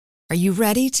Are you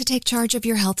ready to take charge of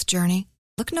your health journey?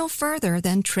 Look no further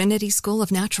than Trinity School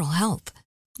of Natural Health.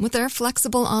 With their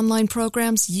flexible online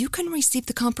programs, you can receive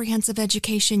the comprehensive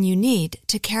education you need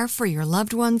to care for your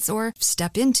loved ones or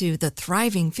step into the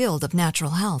thriving field of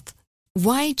natural health.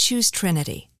 Why choose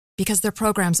Trinity? Because their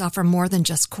programs offer more than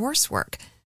just coursework.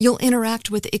 You'll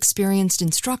interact with experienced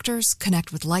instructors,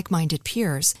 connect with like-minded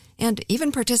peers, and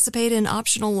even participate in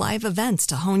optional live events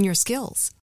to hone your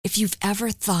skills. If you've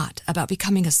ever thought about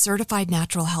becoming a certified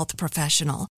natural health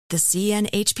professional, the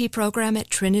CNHP program at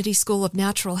Trinity School of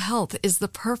Natural Health is the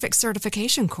perfect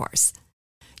certification course.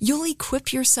 You'll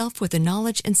equip yourself with the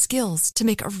knowledge and skills to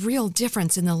make a real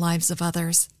difference in the lives of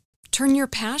others. Turn your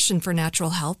passion for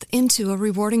natural health into a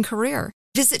rewarding career.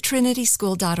 Visit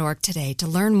trinityschool.org today to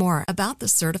learn more about the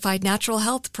Certified Natural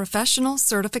Health Professional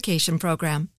Certification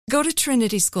Program. Go to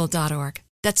trinityschool.org.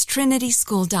 That's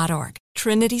trinityschool.org.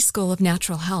 Trinity School of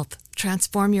Natural Health.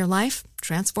 Transform your life,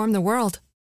 transform the world.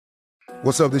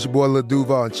 What's up, this your boy Lil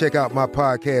Duval, and check out my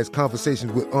podcast,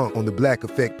 Conversations with Unc, on the Black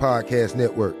Effect Podcast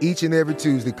Network. Each and every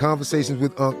Tuesday, Conversations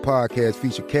with Unc podcast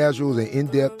feature casual and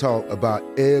in-depth talk about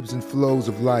ebbs and flows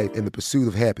of life and the pursuit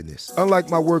of happiness. Unlike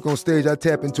my work on stage, I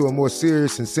tap into a more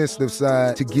serious and sensitive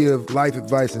side to give life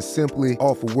advice and simply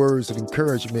offer words of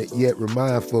encouragement, yet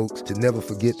remind folks to never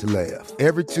forget to laugh.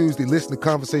 Every Tuesday, listen to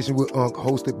Conversation with Unc,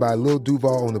 hosted by Lil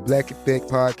Duval on the Black Effect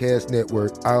Podcast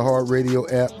Network, iHeartRadio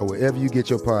app, or wherever you get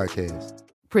your podcasts.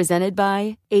 Presented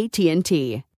by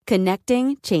AT&T.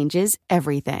 Connecting changes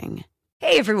everything.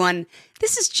 Hey everyone,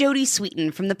 this is Jodie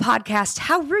Sweetin from the podcast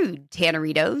How Rude,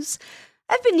 Tanneritos.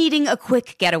 I've been needing a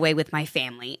quick getaway with my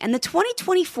family, and the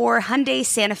 2024 Hyundai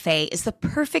Santa Fe is the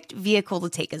perfect vehicle to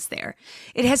take us there.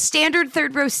 It has standard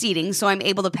third-row seating, so I'm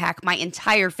able to pack my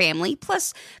entire family,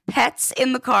 plus pets,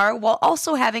 in the car, while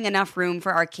also having enough room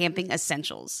for our camping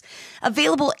essentials.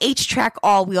 Available H-Track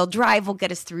all-wheel drive will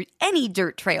get us through any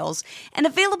dirt trails, and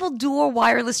available dual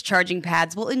wireless charging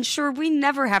pads will ensure we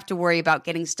never have to worry about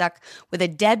getting stuck with a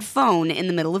dead phone in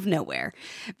the middle of nowhere.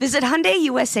 Visit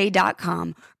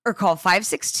HyundaiUSA.com or call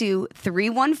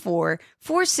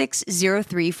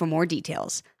 562-314-4603 for more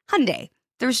details. Hyundai,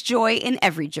 there's joy in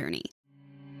every journey.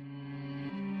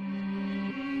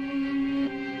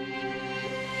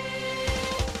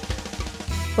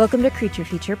 Welcome to Creature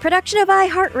Feature, production of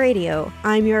iHeartRadio.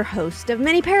 I'm your host of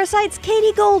Many Parasites,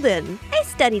 Katie Golden. I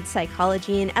studied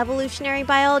psychology and evolutionary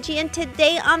biology, and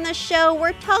today on the show,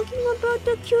 we're talking about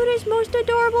the cutest, most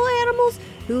adorable animals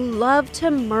who love to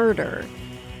murder.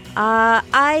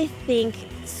 I think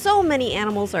so many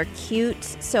animals are cute,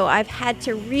 so I've had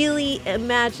to really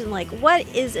imagine, what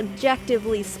is,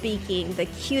 objectively speaking, the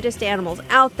cutest animals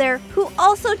out there who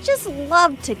also just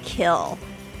love to kill.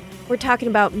 We're talking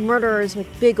about murderers with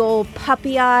big old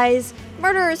puppy eyes,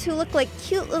 murderers who look like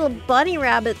cute little bunny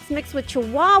rabbits mixed with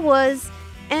chihuahuas,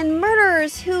 and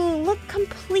murderers who look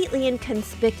completely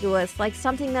inconspicuous, like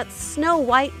something that Snow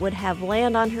White would have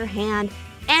land on her hand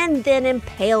and then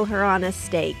impale her on a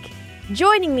stake.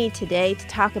 Joining me today to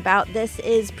talk about this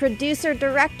is producer,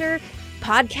 director,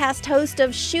 podcast host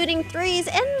of Shooting Threes,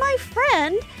 and my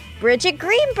friend, Bridget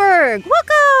Greenberg.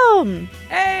 Welcome!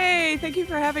 Hey, thank you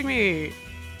for having me.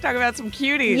 Talk about some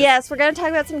cuties. Yes, we're going to talk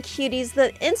about some cuties.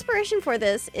 The inspiration for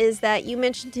this is that you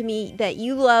mentioned to me that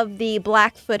you love the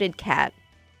black-footed cat.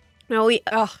 No,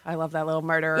 I love that little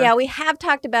murderer. Yeah, we have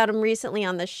talked about him recently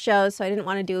on the show, so I didn't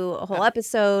want to do a whole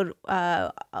episode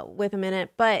with him in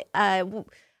it. But I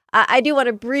do want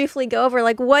to briefly go over,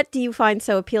 what do you find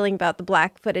so appealing about the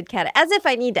black-footed cat? As if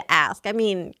I need to ask. I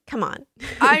mean, come on.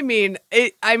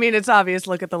 It's obvious.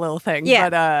 Look at the little thing. Yeah,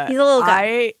 but, he's a little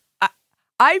guy.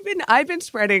 I've been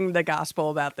spreading the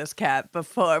gospel about this cat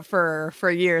before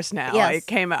for years now. Yes.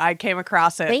 I came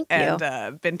across it. Thank you.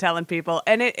 And been telling people,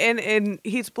 and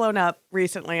he's blown up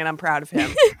recently, and I'm proud of him.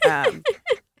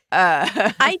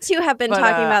 I too have been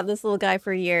talking about this little guy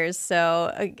for years,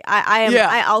 so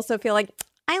I also feel like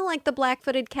I like the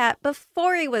black-footed cat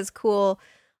before he was cool,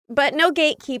 but no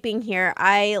gatekeeping here.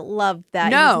 I love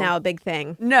that he's now a big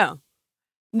thing. No,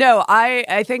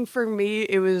 I think for me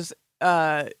it was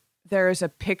there is a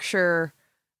picture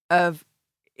of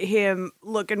him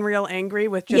looking real angry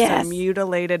with just a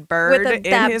mutilated bird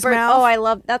in his mouth. Oh, I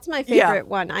love that's my favorite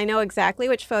one. I know exactly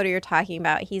which photo you're talking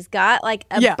about. He's got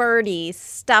a birdie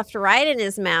stuffed right in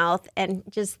his mouth and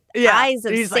just eyes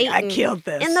of He's Satan. Like, I killed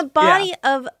this. In the body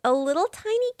of a little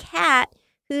tiny cat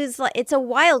who's it's a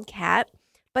wild cat,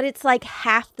 but it's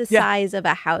half the size of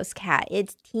a house cat.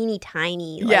 It's teeny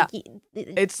tiny. Yeah.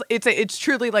 It's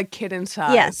truly kitten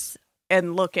size. Yes.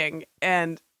 And looking,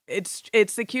 and it's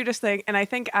the cutest thing, and I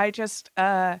think as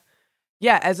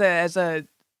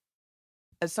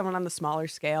someone on the smaller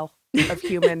scale, of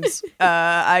humans.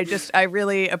 I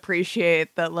really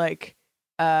appreciate that, like,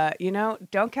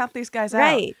 don't count these guys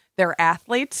out. They're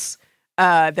athletes.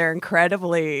 They're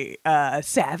incredibly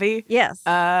savvy. Yes.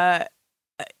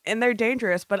 And they're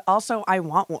dangerous, but also I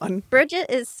want one. Bridget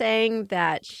is saying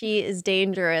that she is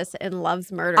dangerous and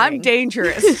loves murdering. I'm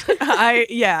dangerous. I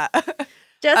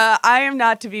am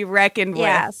not to be reckoned with.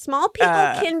 Yeah, small people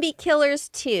can be killers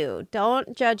too.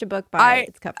 Don't judge a book by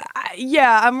its cover.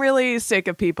 I'm really sick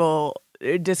of people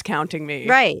discounting me,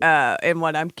 and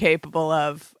what I'm capable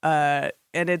of, and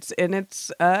it's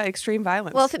extreme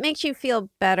violence. Well, if it makes you feel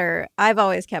better, I've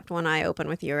always kept one eye open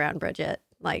with you around Bridget.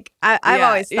 Like I've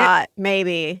always thought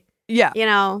maybe, like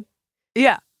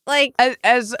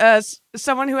as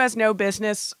someone who has no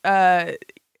business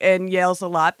and yells a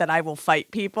lot, that I will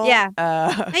fight people. Yeah,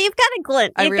 now you've got a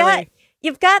glint.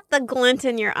 You've got the glint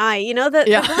in your eye. You know the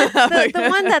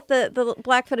one that the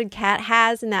black-footed cat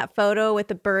has in that photo with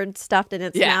the bird stuffed in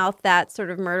its mouth. That sort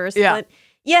of murderous glint.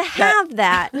 You have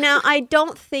that. Now I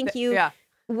don't think you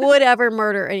would ever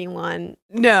murder anyone.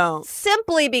 No,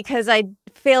 simply because I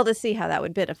fail to see how that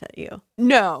would benefit you.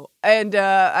 No, and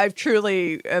I've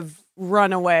truly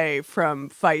run away from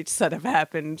fights that have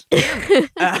happened.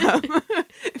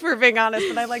 For being honest,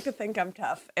 but I like to think I'm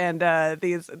tough, and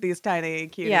these tiny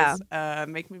cuties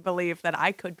make me believe that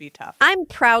I could be tough. I'm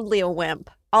proudly a wimp.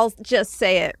 I'll just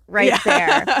say it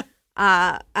there.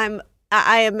 I'm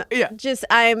absolutely.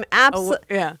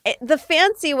 The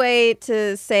fancy way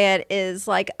to say it is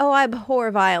like, oh, I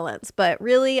abhor violence, but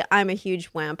really, I'm a huge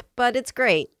wimp. But it's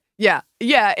great. Yeah.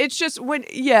 It's just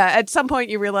at some point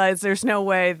you realize there's no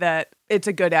way that it's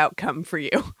a good outcome for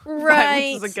you.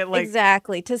 Right.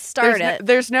 Exactly. To start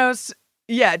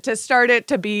to start it,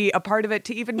 to be a part of it,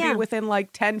 to even be within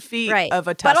like 10 feet of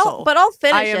a tussle. But I'll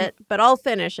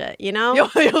finish it, you know? You'll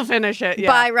finish it,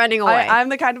 by running away. I'm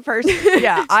the kind of person,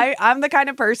 I'm the kind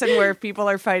of person where if people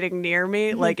are fighting near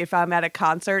me, like if I'm at a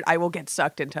concert, I will get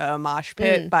sucked into a mosh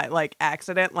pit by like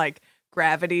accident, like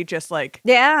gravity just like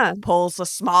pulls the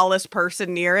smallest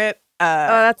person near it.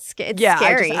 It's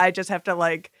scary. I just have to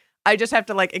like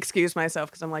excuse myself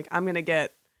because I'm like, I'm gonna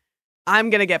get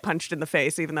punched in the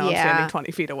face even though I'm standing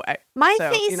 20 feet away.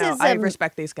 I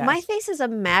respect these guys. My face is a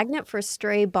magnet for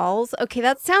stray balls. Okay,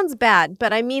 that sounds bad,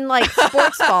 but I mean like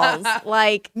sports balls,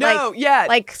 like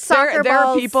soccer balls, there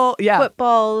are people,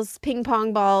 footballs, ping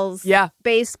pong balls,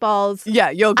 baseballs.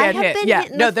 Yeah, you'll get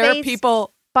hit. There are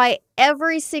people by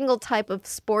every single type of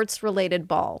sports related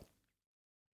ball.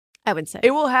 I would say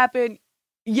it will happen.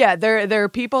 Yeah, there are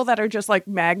people that are just like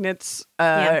magnets,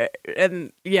 and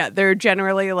they're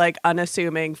generally like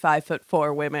unassuming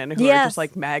 5'4" women who are just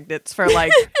like magnets for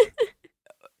like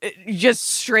just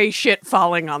stray shit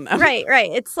falling on them. Right.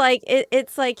 It's like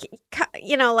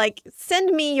like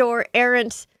send me your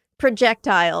errant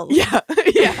projectiles. Yeah,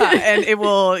 and it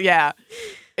will. Yeah.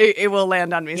 It will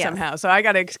land on me somehow. So I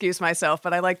got to excuse myself,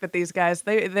 but I like that these guys,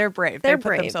 they're brave. They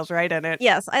put themselves right in it.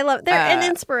 Yes, I love. They're an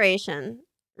inspiration.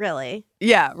 Really.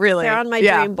 Yeah, really. They're on my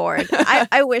dream board.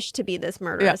 I wish to be this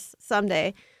murderous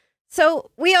someday. So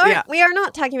we are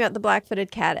not talking about the black-footed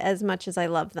cat as much as I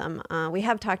love them. We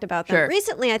have talked about them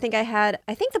recently. I think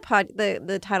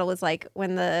the title was like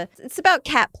it's about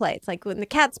cat play. It's like when the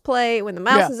cats play, when the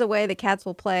mouse is away, the cats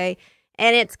will play.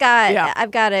 And it's got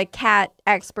I've got a cat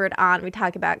expert on. We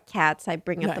talk about cats. I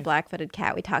bring up the black-footed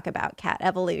cat. We talk about cat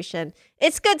evolution.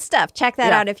 It's good stuff. Check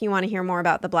that out if you want to hear more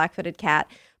about the black-footed cat.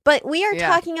 But we are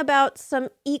talking about some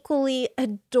equally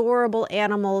adorable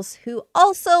animals who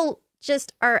also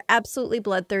just are absolutely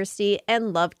bloodthirsty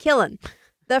and love killing.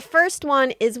 The first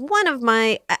one is one of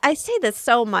my, I say this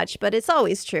so much, but it's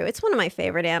always true. It's one of my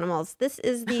favorite animals. This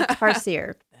is the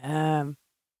tarsier.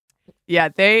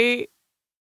 They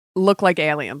look like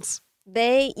aliens.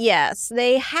 They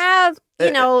have,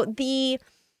 it's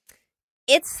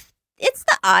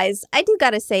the eyes. I do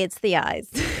got to say it's the eyes.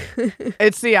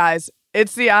 It's the eyes.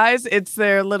 It's the eyes. It's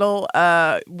their little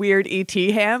weird ET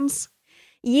hands.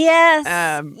 Yes.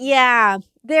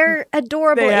 They're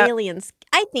adorable aliens.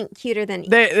 I think cuter than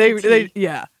ETs.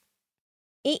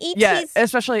 ETs,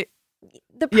 especially.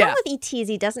 The problem with ET is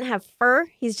he doesn't have fur.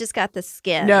 He's just got the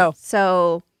skin. No.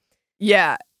 So.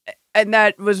 Yeah. And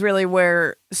that was really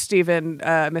where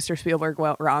Mr. Spielberg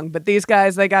went wrong. But these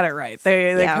guys, they got it right.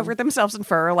 They covered themselves in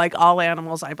fur like all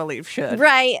animals, I believe, should.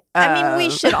 Right. I mean, we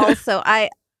should also. I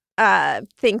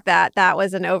think that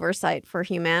was an oversight for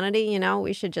humanity. You know,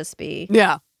 we should just be.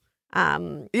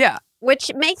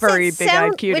 Which makes furry,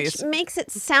 which makes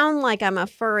it sound like I'm a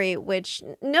furry. Which,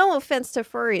 no offense to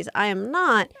furries, I am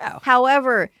not. Oh.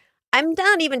 However, I'm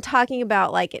not even talking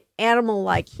about like an animal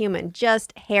like human,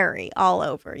 just hairy all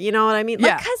over. You know what I mean?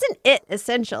 Yeah. Like Cousin It,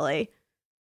 essentially.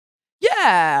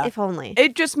 Yeah. If only.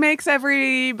 It just makes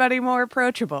everybody more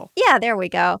approachable. Yeah, there we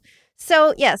go.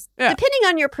 So, yes, depending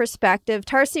on your perspective,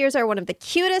 tarsiers are one of the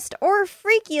cutest or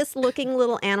freakiest looking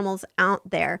little animals out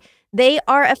there. They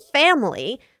are a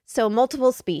family, so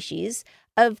multiple species,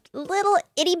 of little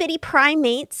itty-bitty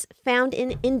primates found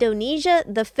in Indonesia,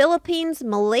 the Philippines,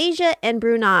 Malaysia, and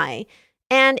Brunei.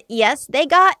 And yes, they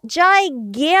got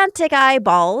gigantic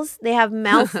eyeballs. They have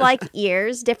mouth-like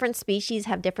ears. Different species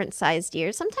have different sized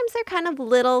ears. Sometimes they're kind of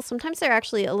little. Sometimes they're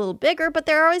actually a little bigger, but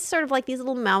they're always sort of like these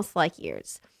little mouse-like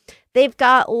ears. They've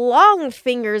got long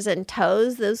fingers and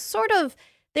toes. Those sort of,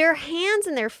 their hands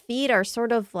and their feet are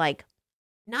sort of like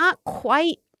not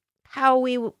quite how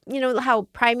we, how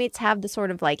primates have the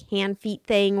sort of like hand-feet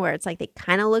thing where it's like they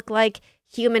kind of look like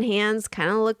human hands, kind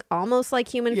of look almost like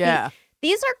human feet.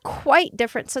 These are quite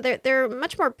different. So they're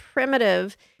much more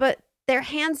primitive, but their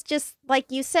hands, just like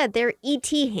you said, they're ET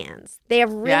hands. They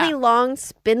have really long,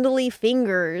 spindly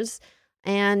fingers.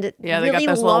 And they really got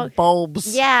those long, little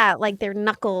bulbs. Yeah, like their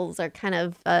knuckles are kind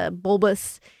of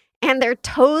bulbous. And their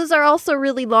toes are also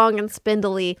really long and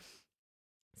spindly.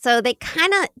 So they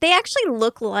actually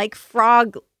look like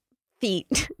frog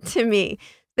feet to me.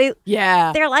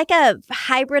 They're like a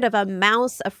hybrid of a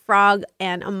mouse, a frog,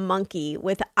 and a monkey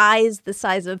with eyes the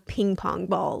size of ping pong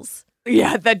balls.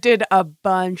 Yeah, that did a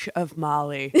bunch of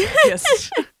Molly.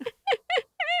 Just...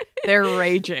 They're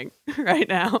raging right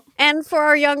now. And for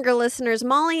our younger listeners,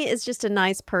 Molly is just a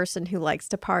nice person who likes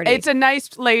to party. It's a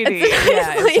nice lady.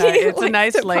 It's a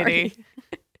nice lady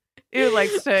who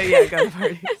likes to go to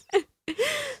parties.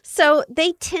 So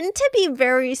they tend to be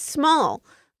very small.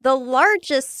 The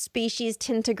largest species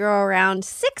tend to grow around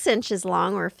 6 inches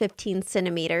long, or 15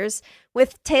 centimeters,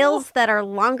 with tails that are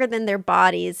longer than their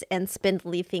bodies and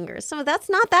spindly fingers. So that's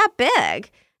not that big.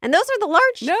 And those are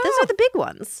those are the big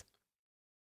ones.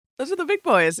 Those are the big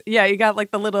boys. Yeah, you got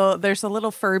like there's a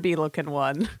little Furby looking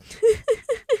one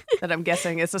that I'm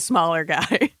guessing is a smaller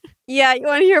guy. Yeah, you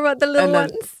want to hear about the little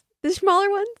ones? The smaller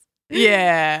ones?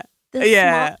 Yeah.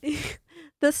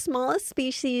 The smallest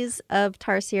species of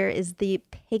tarsier is the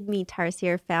pygmy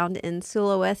tarsier found in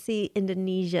Sulawesi,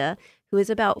 Indonesia, who is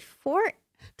about 3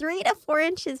 to 4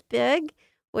 inches big,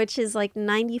 which is like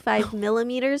 95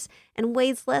 millimeters, and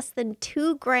weighs less than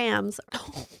 2 grams.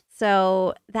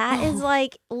 So that is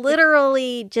like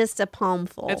literally just a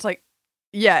palmful. It's like,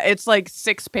 it's like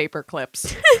 6 paper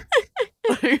clips.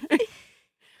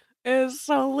 It's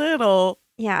so little.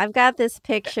 Yeah, I've got this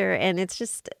picture, and it's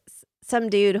just some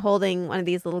dude holding one of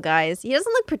these little guys. He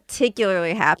doesn't look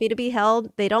particularly happy to be held.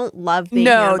 They don't love being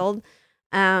handled.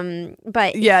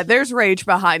 But there's rage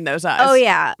behind those eyes. Oh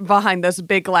yeah, behind those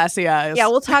big glassy eyes. Yeah,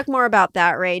 we'll talk more about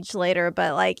that rage later.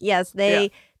 But like, yes,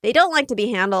 they don't like to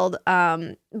be handled.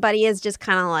 But he is just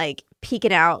kind of like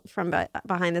peeking out from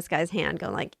behind this guy's hand,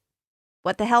 going like,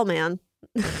 "What the hell, man?"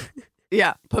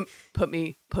 Yeah, put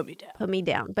me down. Put me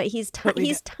down. But he's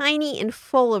tiny and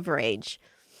full of rage.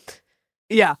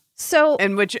 Yeah. So,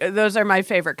 and which those are my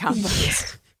favorite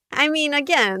combos. I mean,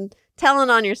 again, telling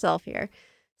on yourself here.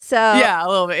 So yeah, a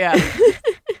little bit. Yeah.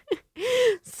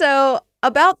 So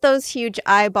about those huge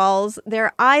eyeballs,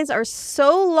 their eyes are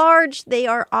so large they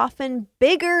are often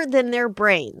bigger than their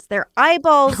brains. Their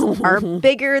eyeballs are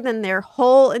bigger than their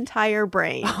whole entire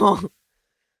brain.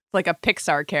 Like a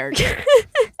Pixar character.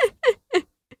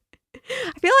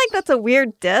 I feel like that's a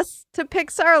weird diss to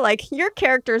Pixar. Like, your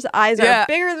character's eyes are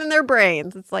bigger than their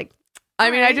brains. It's like,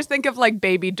 I mean, I just think of like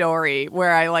Baby Dory,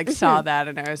 where I like saw that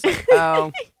and I was like,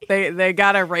 oh, they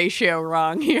got a ratio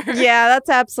wrong here. Yeah, that's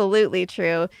absolutely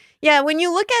true. Yeah, when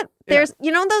you look at there's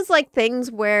those like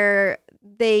things where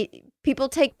people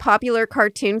take popular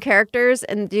cartoon characters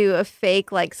and do a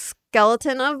fake like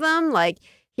skeleton of them, like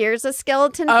here's a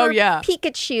skeleton for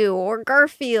Pikachu or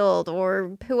Garfield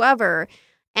or whoever.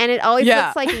 And it always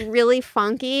looks like really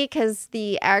funky because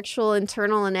the actual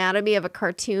internal anatomy of a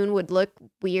cartoon would look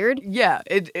weird. Yeah,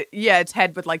 its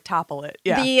head would like topple it.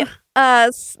 Yeah.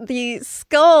 The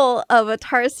skull of a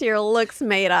tarsier looks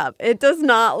made up. It does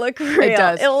not look real. It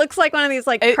does. It looks like one of these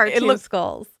like cartoon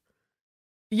skulls.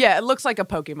 Yeah, it looks like a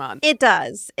Pokemon. It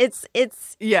does. It's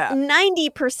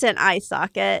 90% eye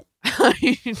socket.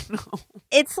 I know.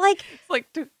 It's like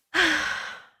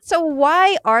So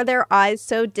why are their eyes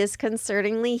so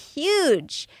disconcertingly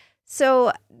huge?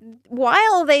 So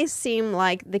while they seem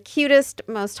like the cutest,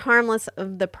 most harmless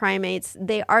of the primates,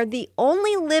 they are the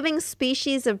only living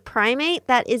species of primate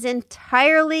that is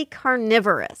entirely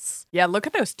carnivorous. Yeah, look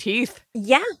at those teeth.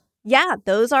 Yeah,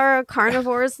 those are a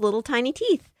carnivore's little tiny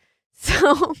teeth.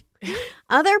 So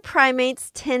Other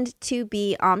primates tend to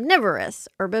be omnivorous,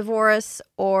 herbivorous,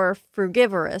 or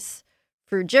frugivorous.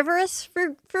 Frugivorous.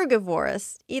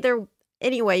 Either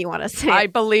any way you want to say it. I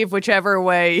believe whichever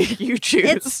way you choose.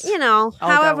 It's,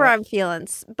 however I'm feeling.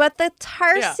 But the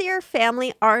tarsier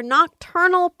family are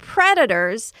nocturnal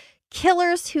predators,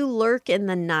 killers who lurk in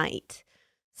the night.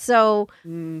 So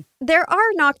there are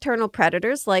nocturnal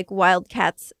predators like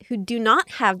wildcats who do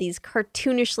not have these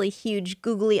cartoonishly huge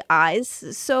googly eyes.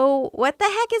 So what the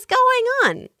heck is going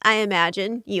on? I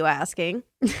imagine you asking.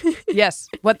 Yes.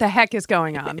 What the heck is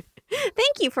going on?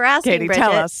 Thank you for asking, Katie, Bridget.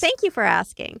 tell us. Thank you for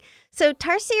asking. So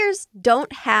tarsiers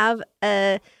don't have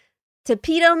a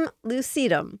tapetum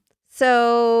lucidum.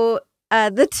 So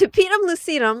the tapetum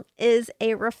lucidum is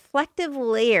a reflective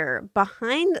layer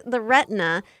behind the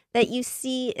retina that you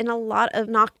see in a lot of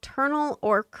nocturnal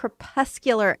or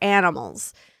crepuscular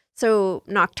animals. So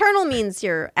nocturnal means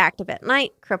you're active at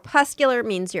night. Crepuscular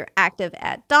means you're active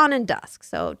at dawn and dusk,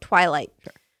 so twilight.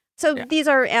 Sure. So these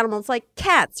are animals like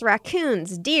cats,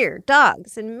 raccoons, deer,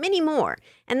 dogs, and many more.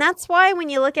 And that's why when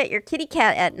you look at your kitty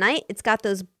cat at night, it's got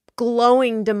those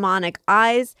glowing demonic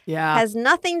eyes. Yeah. Has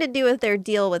nothing to do with their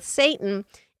deal with Satan.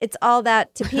 It's all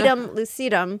that tapetum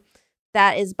lucidum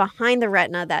that is behind the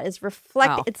retina that is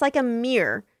reflected. Wow. It's like a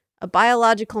mirror, a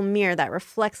biological mirror that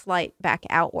reflects light back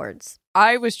outwards.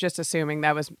 I was just assuming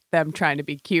that was them trying to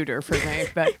be cuter for me,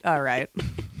 but all right.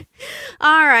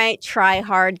 All right, try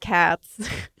hard cats.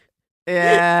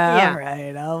 Yeah, all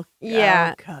right.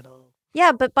 I'll cuddle.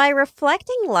 Yeah, but by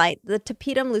reflecting light, the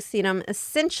tapetum lucidum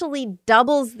essentially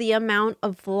doubles the amount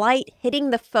of light hitting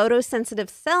the photosensitive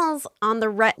cells on the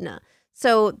retina.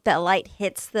 So the light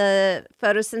hits the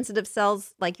photosensitive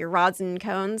cells like your rods and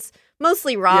cones,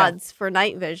 mostly rods for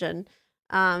night vision.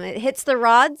 It hits the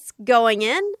rods going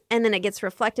in, and then it gets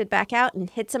reflected back out and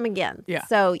hits them again. Yeah.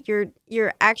 So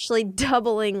you're actually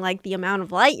doubling like the amount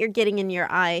of light you're getting in your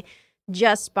eye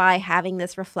just by having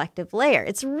this reflective layer.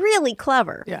 It's really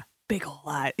clever. Yeah. Big ol'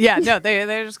 eye. Yeah, no, they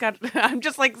just got, I'm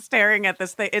just like staring at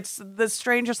this thing. It's the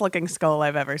strangest looking skull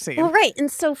I've ever seen. Well, right.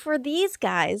 And so for these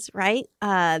guys, right,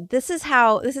 this is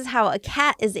how a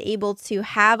cat is able to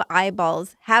have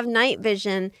eyeballs, have night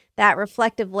vision, that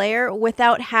reflective layer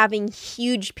without having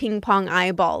huge ping pong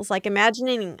eyeballs. Like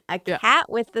imagining a cat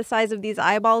with the size of these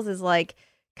eyeballs is like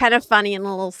kind of funny and a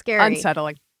little scary.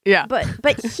 Unsettling. Yeah.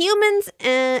 But humans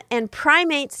and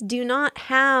primates do not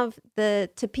have the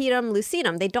tapetum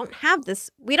lucidum. They don't have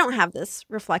this. We don't have this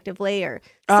reflective layer.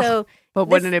 So, but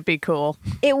wouldn't it be cool?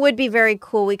 It would be very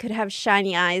cool. We could have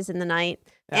shiny eyes in the night.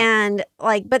 Yeah. And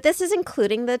but this is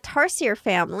including the tarsier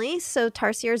family. So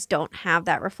tarsiers don't have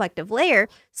that reflective layer.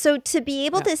 So to be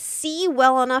able to see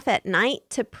well enough at night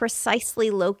to precisely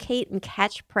locate and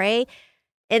catch prey,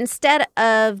 instead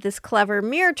of this clever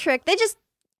mirror trick, they just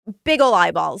big ol'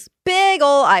 eyeballs. Big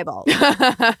ol' eyeballs.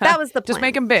 That was the plan. Just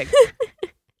make them big.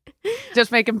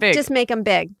 Just make them big. Just make them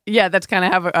big. Yeah, that's kind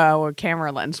of how a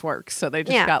camera lens works. So they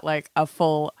just got like a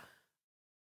full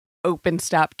open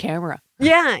stop camera.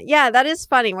 Yeah, that is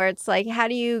funny where it's like, how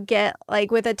do you get,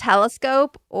 like with a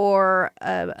telescope or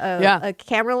a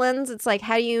camera lens, it's like,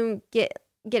 how do you get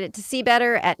it to see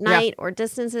better at night or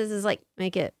distances is like,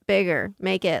 make it bigger,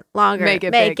 make it longer, make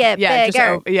it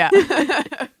bigger. Yeah.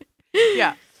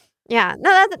 Yeah,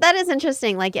 no, that is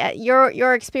interesting. Like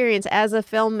your experience as a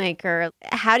filmmaker,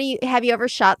 have you ever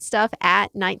shot stuff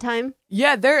at nighttime?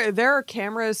 Yeah, there are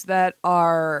cameras that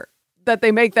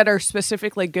they make that are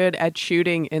specifically good at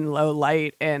shooting in low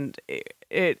light, and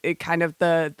it kind of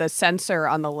the sensor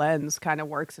on the lens kind of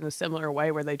works in a similar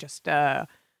way where they just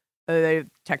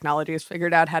technology has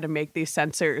figured out how to make these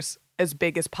sensors as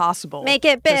big as possible, make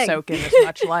it big, to soak in as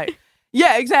much light.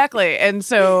 Yeah, exactly. And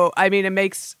so, I mean, it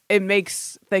makes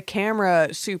the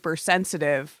camera super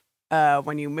sensitive.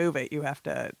 When you move it, you have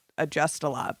to adjust a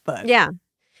lot. But yeah,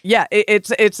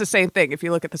 it's the same thing. If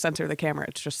you look at the sensor of the camera,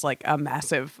 it's just like a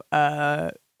massive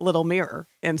little mirror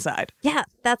inside. Yeah,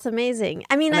 that's amazing.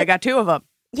 I mean, I got two of them.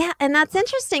 Yeah, and that's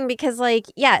interesting because,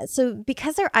 so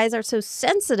because their eyes are so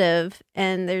sensitive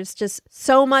and there's just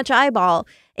so much eyeball,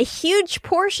 a huge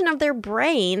portion of their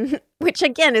brain, which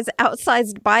again is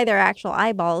outsized by their actual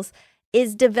eyeballs,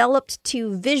 is developed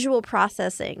to visual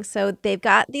processing. So they've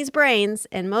got these brains,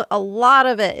 and a lot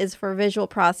of it is for visual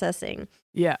processing.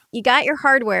 Yeah. You got your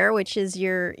hardware, which is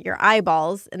your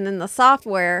eyeballs, and then the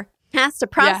software has to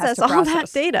process all that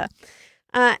data.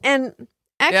 And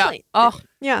actually,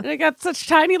 they got such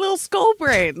tiny little skull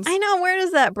brains. I know. Where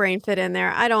does that brain fit in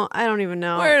there? I don't even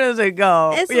know. Where does it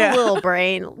go? It's a little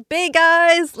brain. Big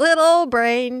eyes, little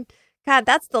brain. God,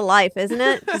 that's the life, isn't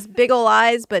it? Just big old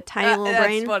eyes, but tiny little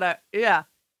brain. That's what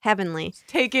heavenly.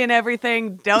 Take in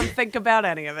everything. Don't think about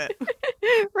any of it.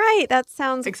 Right. That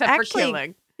sounds except for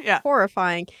killing. Yeah.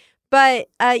 Horrifying. But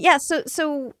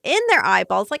so in their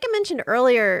eyeballs, like I mentioned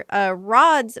earlier,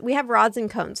 rods, we have rods and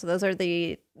cones. So those are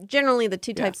generally the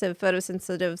two types of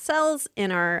photosensitive cells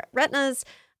in our retinas.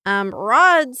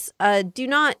 Rods do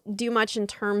not do much in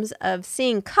terms of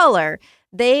seeing color.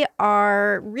 They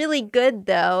are really good,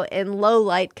 though, in low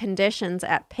light conditions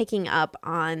at picking up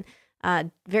on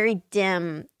very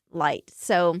dim light.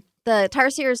 So the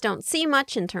tarsiers don't see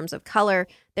much in terms of color.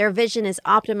 Their vision is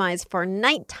optimized for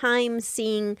nighttime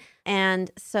seeing, and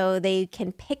so they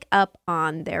can pick up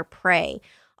on their prey.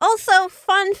 Also,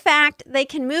 fun fact, they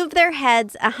can move their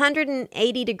heads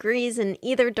 180 degrees in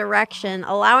either direction,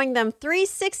 allowing them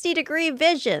 360-degree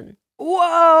vision.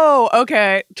 Whoa!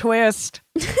 Okay, twist.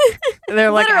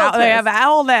 They're like they have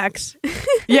owl necks.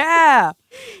 Yeah.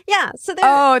 Yeah. So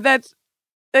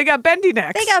they got bendy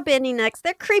necks. They got bendy necks.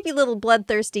 They're creepy little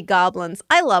bloodthirsty goblins.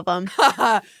 I love them.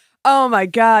 Oh my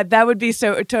God, that would be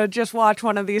so. To just watch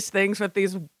one of these things with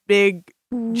these big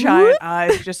giant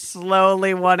eyes just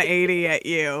slowly 180 at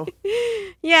you.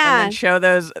 Yeah. And then show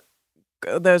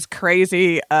those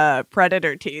crazy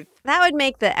predator teeth. That would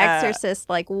make The Exorcist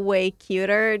like way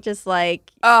cuter. Just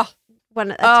like I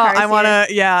want to.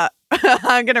 Yeah,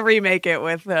 I'm gonna remake it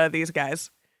with these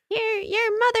guys.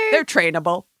 Your mother. They're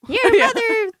trainable. Your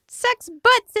mother sucks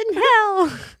butts in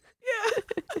hell.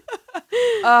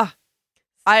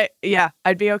 Yeah.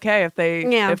 I'd be okay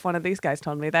if one of these guys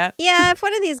told me that. Yeah, if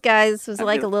one of these guys was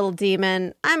like a little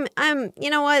demon, I'm you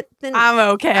know what? Then I'm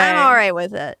okay. I'm all right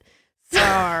with it. All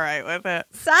right with it.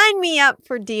 Sign me up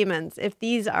for demons if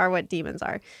these are what demons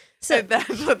are. So if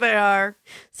that's what they are.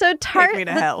 So take me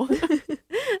to hell.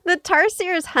 The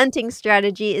tarsier's hunting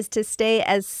strategy is to stay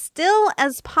as still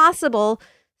as possible,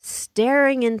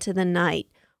 staring into the night,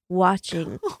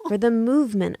 watching for the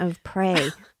movement of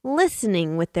prey,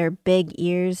 listening with their big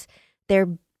ears, their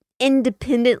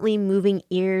independently moving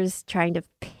ears, trying to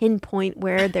pinpoint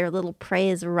where their little prey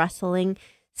is rustling,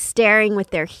 staring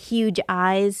with their huge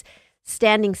eyes,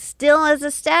 standing still as a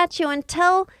statue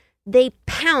until they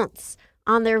pounce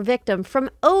on their victim from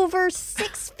over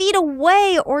 6 feet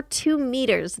away or 2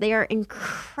 meters. They are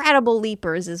incredible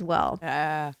leapers as well.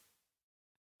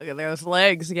 Look at those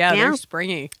legs. Yeah, they're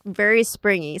springy. Very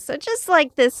springy. So just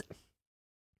like this,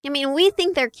 I mean, we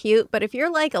think they're cute, but if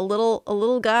you're like a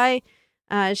little guy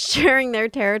sharing their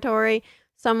territory,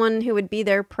 someone who would be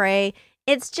their prey,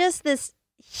 it's just this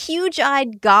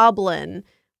huge-eyed goblin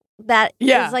that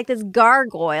is like this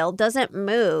gargoyle, doesn't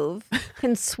move,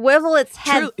 can swivel its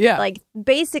head like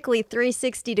basically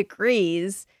 360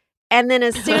 degrees, and then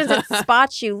as soon as it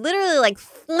spots you, literally like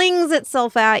flings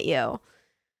itself at you.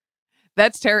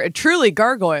 That's truly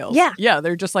gargoyles. Yeah. Yeah,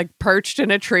 they're just like perched in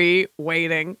a tree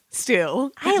waiting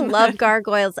still. I love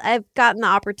gargoyles. I've gotten the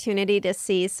opportunity to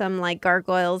see some like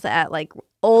gargoyles at like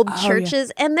old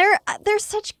churches, and they're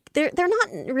not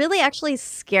really actually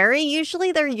scary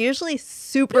usually. They're usually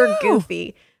super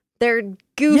goofy. They're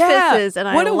goofuses, and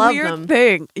I love them. What a weird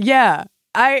thing. Yeah.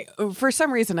 For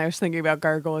some reason I was thinking about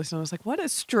gargoyles and I was like, what a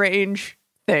strange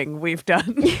thing we've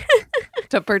done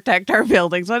to protect our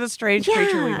buildings. What a strange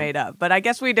creature we made up. But I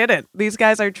guess we didn't. These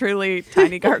guys are truly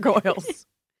tiny gargoyles.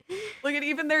 Look at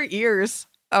even their ears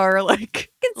are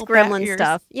like it's gremlin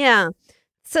stuff. Yeah.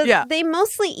 So they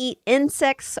mostly eat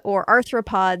insects or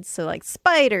arthropods, so like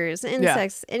spiders,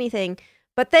 insects, anything.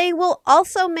 But they will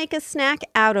also make a snack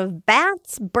out of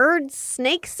bats, birds,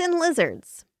 snakes, and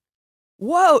lizards.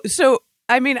 Whoa. So,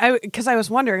 I mean, because I was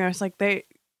wondering, I was like, they're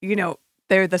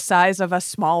the size of a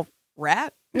small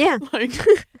rat? Yeah. Like,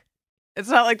 it's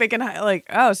not like they can,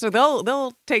 so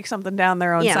they'll take something down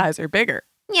their own size or bigger.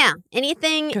 Yeah.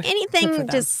 Anything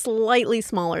just slightly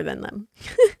smaller than them.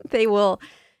 They will...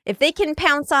 If they can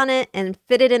pounce on it and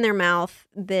fit it in their mouth,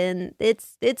 then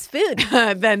it's food.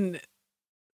 Then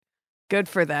good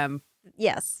for them.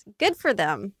 Yes, good for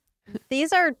them.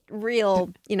 These are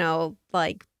real,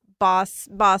 like boss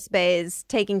bays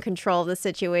taking control of the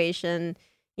situation.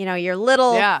 You're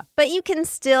little, but you can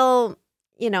still,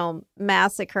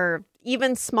 massacre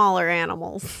even smaller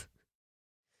animals.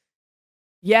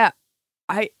 Yeah.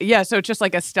 So it's just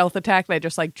like a stealth attack. They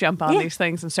just like jump on these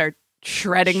things and start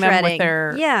shredding them with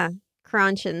their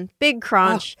crunching, big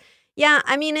crunch. Yeah,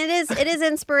 I mean it is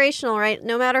inspirational, right?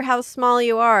 No matter how small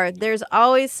you are, there's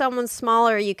always someone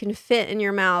smaller you can fit in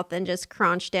your mouth and just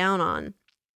crunch down on.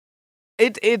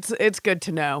 It's good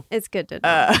to know. It's good to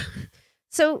know.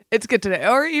 So it's good to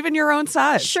know, or even your own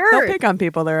size. Sure, don't pick on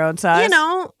people their own size.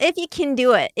 If you can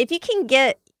do it, if you can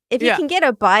get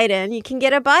a bite in, you can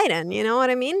get a bite in. You know what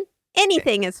I mean?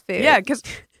 Anything is food. Yeah, because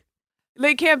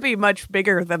They can't be much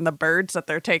bigger than the birds that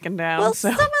they're taking down. Well,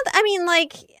 so.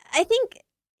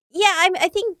 I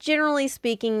think generally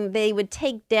speaking, they would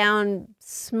take down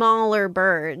smaller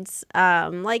birds.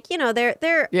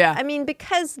 They're yeah. I mean,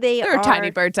 because there are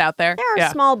tiny birds out there. There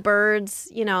are small birds,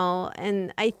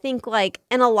 and I think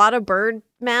and a lot of bird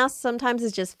mass sometimes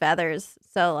is just feathers.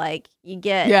 So you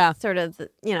get sort of,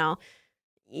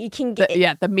 you can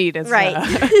get the meat is right.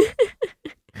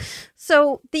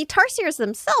 So the tarsiers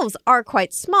themselves are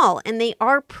quite small, and they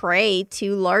are prey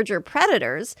to larger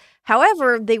predators.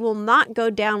 However, they will not go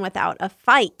down without a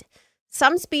fight.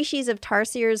 Some species of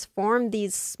tarsiers form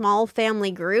these small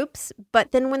family groups,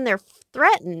 but then when they're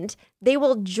threatened, they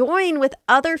will join with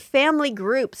other family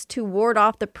groups to ward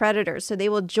off the predators. So they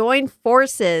will join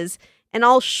forces and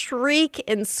all shriek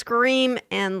and scream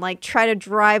and try to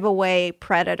drive away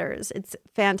predators. It's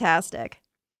fantastic.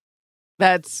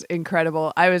 That's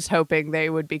incredible. I was hoping they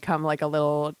would become a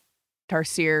little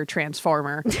tarsier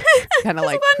transformer, kind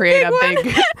of create a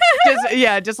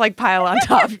big, just pile on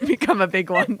top, become a big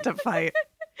one to fight.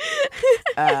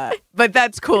 But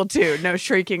that's cool too. No,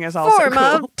 shrieking is also Form cool.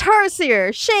 of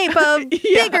tarsier, shape of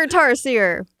bigger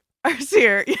tarsier.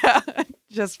 Tarsier, yeah,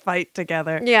 just fight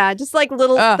together. Yeah, just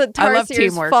little the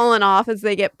tarsiers falling off as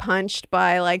they get punched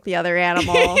by the other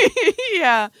animal.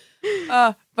 Yeah,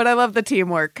 but I love the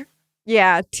teamwork.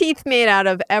 Yeah, teeth made out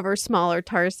of ever smaller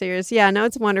tarsiers. Yeah, no,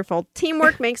 it's wonderful.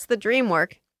 Teamwork makes the dream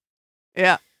work.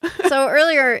 Yeah. So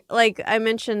earlier, I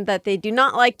mentioned that they do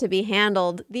not like to be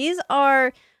handled. These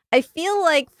are, I feel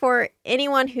for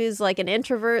anyone who's an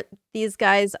introvert, these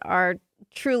guys are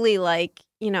truly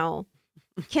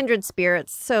kindred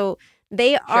spirits. So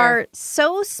they are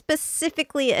so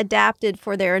specifically adapted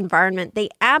for their environment. They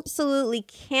absolutely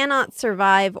cannot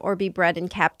survive or be bred in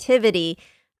captivity.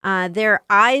 Their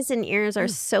eyes and ears are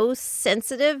so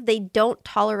sensitive. They don't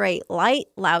tolerate light,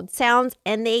 loud sounds,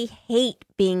 and they hate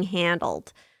being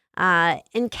handled.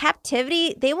 In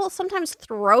captivity, they will sometimes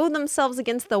throw themselves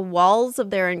against the walls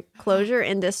of their enclosure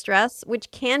in distress,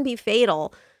 which can be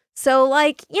fatal. So,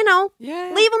 leave them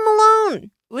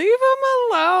alone. Leave them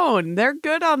alone. They're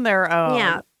good on their own.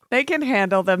 Yeah. They can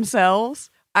handle themselves.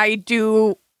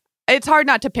 It's hard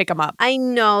not to pick them up. I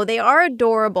know they are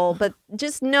adorable, but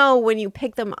just know when you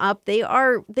pick them up, they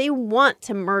want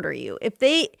to murder you. If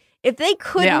they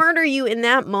could murder you in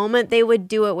that moment, they would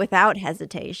do it without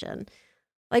hesitation.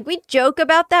 We joke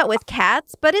about that with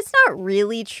cats, but it's not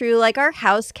really true. Our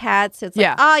house cats, it's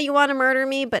you want to murder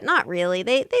me, but not really.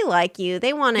 They like you.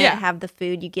 They want to have the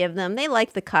food you give them. They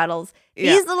like the cuddles.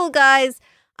 Yeah. These little guys,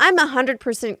 I'm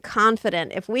 100%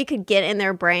 confident if we could get in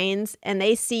their brains and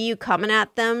they see you coming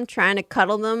at them, trying to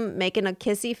cuddle them, making a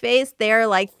kissy face, they're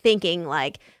thinking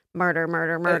murder,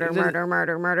 murder, murder, murder,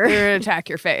 murder, murder. They're gonna attack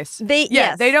your face. They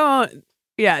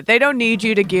don't need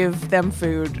you to give them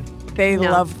food. They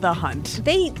love the hunt.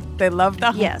 They love the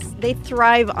hunt. Yes, they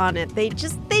thrive on it. They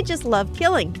just love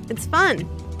killing. It's fun.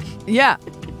 Yeah.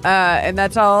 And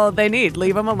that's all they need.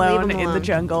 Leave them alone in the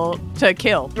jungle to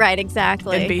kill. Right,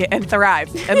 exactly. And thrive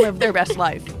and live their best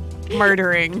life.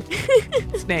 Murdering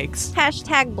snakes.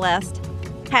 Hashtag blessed.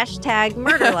 Hashtag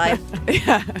murder life.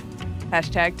 Yeah.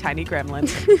 Hashtag tiny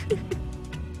gremlins.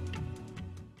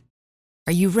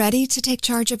 Are you ready to take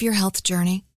charge of your health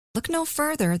journey? Look no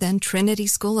further than Trinity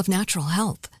School of Natural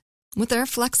Health. With their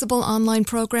flexible online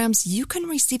programs, you can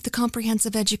receive the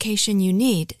comprehensive education you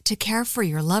need to care for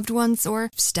your loved ones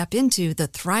or step into the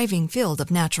thriving field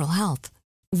of natural health.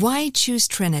 Why choose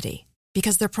Trinity?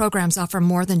 Because their programs offer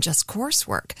more than just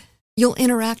coursework. You'll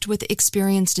interact with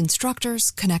experienced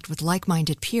instructors, connect with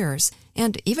like-minded peers,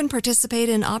 and even participate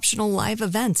in optional live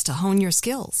events to hone your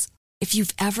skills. If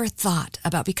you've ever thought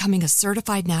about becoming a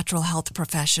certified natural health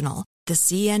professional, the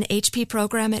CNHP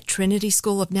program at Trinity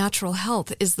School of Natural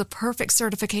Health is the perfect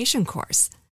certification course.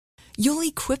 You'll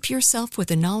equip yourself with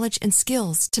the knowledge and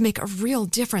skills to make a real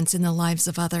difference in the lives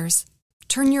of others.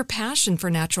 Turn your passion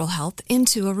for natural health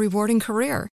into a rewarding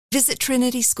career. Visit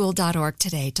trinityschool.org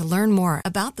today to learn more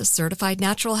about the Certified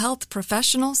Natural Health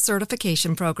Professional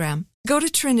Certification Program. Go to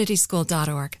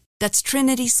trinityschool.org. That's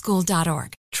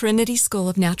trinityschool.org. Trinity School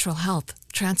of Natural Health.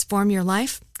 Transform your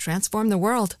life, transform the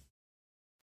world.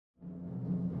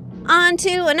 On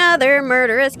to another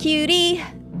murderous cutie.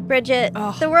 Bridget,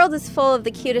 the world is full of the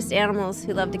cutest animals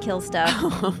who love to kill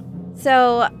stuff.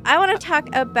 So I want to talk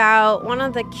about one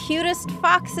of the cutest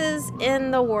foxes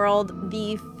in the world,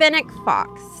 the fennec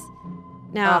fox.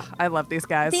 Now, I love these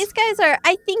guys.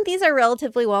 I think these are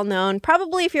relatively well known.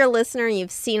 Probably if you're a listener,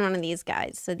 you've seen one of these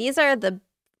guys. So these are the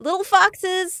little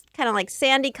foxes, kind of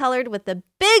sandy colored with the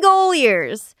big ol'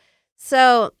 ears.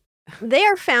 So They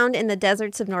are found in the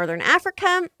deserts of northern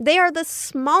Africa. They are the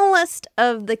smallest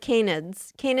of the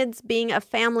canids. Canids being a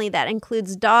family that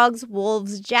includes dogs,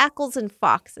 wolves, jackals, and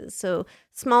foxes. So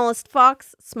smallest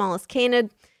fox, smallest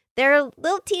canid. They're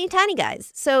little teeny tiny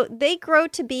guys. So they grow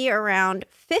to be around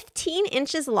 15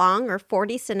 inches long or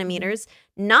 40 centimeters,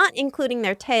 not including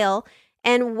their tail,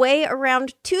 and weigh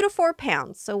around 2 to 4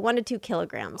 pounds. So 1 to 2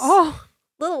 kilograms. Oh,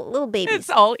 little babies. It's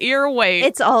all ear weight.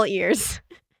 It's all ears.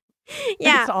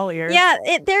 Yeah. It's all ears. Yeah,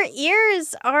 their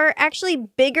ears are actually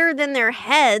bigger than their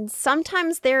heads.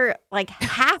 Sometimes they're like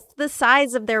half the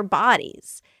size of their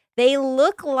bodies. They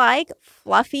look like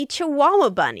fluffy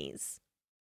Chihuahua bunnies.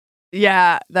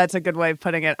 Yeah, that's a good way of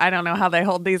putting it. I don't know how they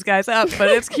hold these guys up, but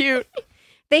it's cute.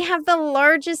 They have the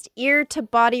largest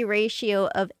ear-to-body ratio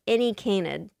of any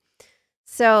canid.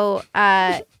 So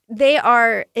they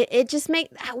are, it just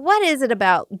makes, what is it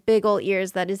about big old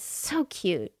ears that is so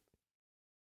cute?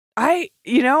 I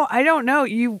don't know.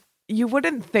 You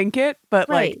wouldn't think it, but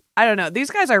Right. like, I don't know.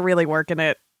 These guys are really working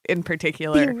it in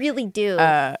particular. They really do.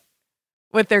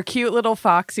 With their cute little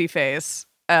foxy face.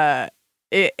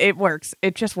 It works.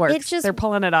 It just works. They're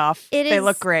pulling it off. They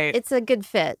look great. It's a good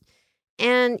fit.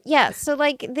 And yeah, so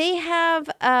like they have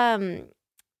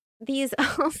these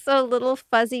also little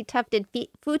fuzzy tufted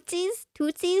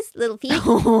tootsies, little feet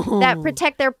that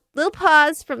protect their little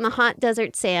paws from the hot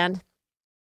desert sand.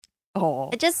 Oh,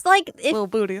 Just like little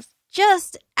booties.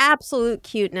 Just absolute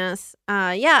cuteness.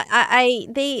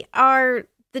 They are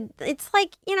it's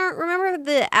like, remember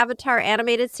the Avatar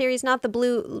animated series, not the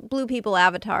blue people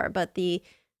Avatar, but the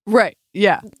right.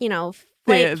 Yeah. the OG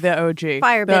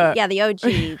Firebender, the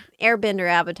OG Airbender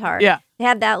Avatar. Yeah. They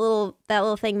had that little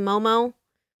thing Momo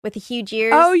with the huge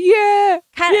ears. Oh yeah.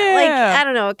 Kind of like, I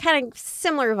don't know, kind of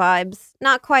similar vibes.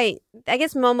 Not quite. I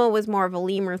guess Momo was more of a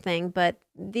lemur thing, but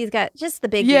these guys, just the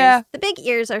big ears. The big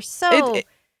ears are so it's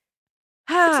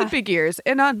the big ears.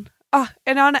 And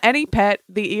on any pet,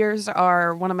 the ears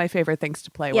are one of my favorite things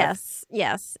to play with.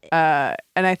 Yes. And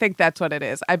I think that's what it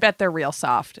is. I bet they're real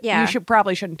soft. Yeah. You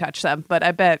shouldn't touch them, but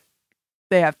I bet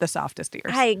they have the softest ears.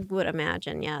 I would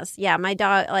imagine, yes. Yeah, my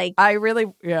dog, like... I really,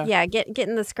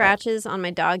 getting the scratches on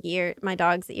my dog's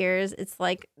ears, it's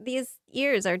like, these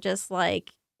ears are just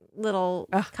like little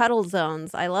cuddle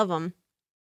zones. I love them.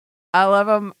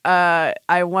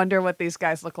 I wonder what these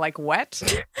guys look like wet.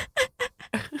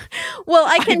 Well,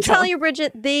 I can tell you,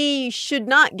 Bridget, they should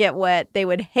not get wet. They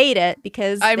would hate it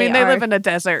because they live in a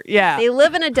desert. Yeah. They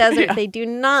live in a desert. Yeah. They do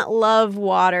not love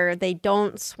water. They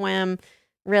don't swim,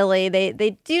 really.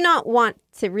 They do not want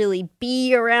to really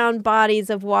be around bodies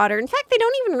of water. In fact, they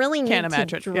don't even really need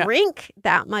to drink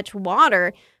that much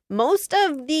water. Most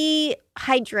of the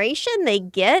hydration they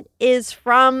get is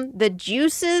from the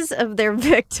juices of their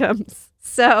victims.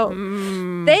 So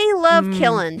they love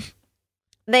killing.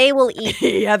 They will eat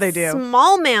they do.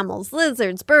 Small mammals,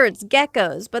 lizards, birds,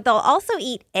 geckos, but they'll also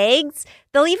eat eggs.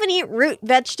 They'll even eat root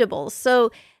vegetables.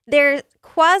 So they're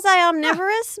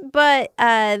quasi-omnivorous, but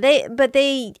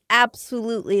they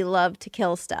absolutely love to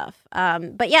kill stuff.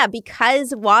 But yeah,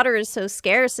 because water is so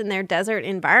scarce in their desert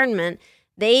environment,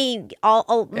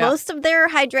 most of their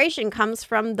hydration comes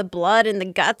from the blood and the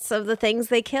guts of the things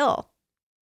they kill.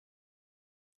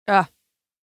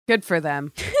 Good for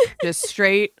them. Just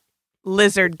straight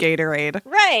lizard Gatorade.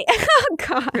 Right. Oh,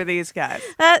 God. For these guys.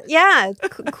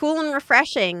 Cool and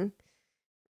refreshing.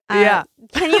 Yeah.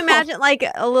 Can you imagine like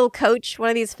a little coach, one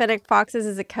of these fennec foxes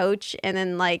is a coach and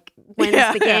then like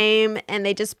wins the game and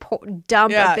they just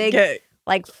dump a big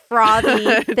like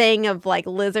frothy thing of like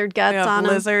lizard guts on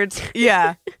them. Lizards.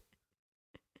 Yeah.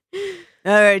 All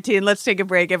right, team, let's take a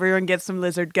break. Everyone get some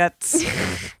lizard guts.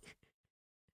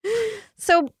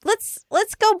 So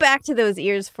let's go back to those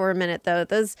ears for a minute though.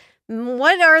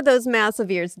 What are those massive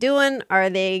ears doing? Are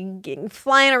they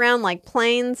flying around like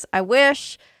planes? I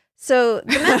wish. So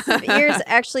the massive ears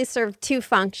actually serve two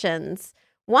functions.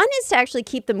 One is to actually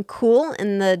keep them cool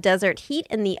in the desert heat,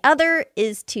 and the other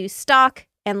is to stalk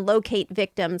and locate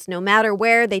victims no matter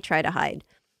where they try to hide.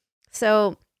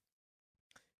 So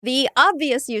the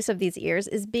obvious use of these ears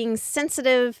is being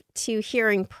sensitive to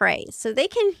hearing prey. So they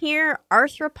can hear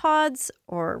arthropods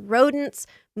or rodents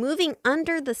moving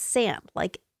under the sand,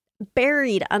 like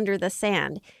buried under the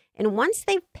sand. And once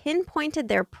they've pinpointed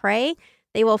their prey,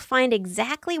 they will find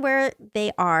exactly where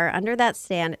they are under that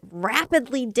sand,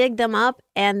 rapidly dig them up,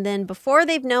 and then before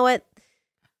they know it,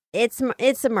 it's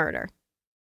a murder.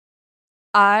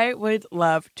 I would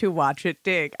love to watch it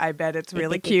dig. I bet it's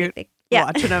really cute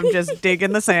watching them just dig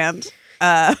in the sand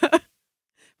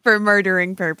for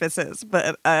murdering purposes.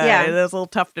 But those little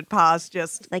tufted paws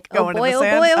just like, going in the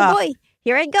sand. Oh boy,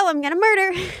 here I go. I'm going to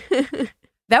murder.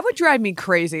 That would drive me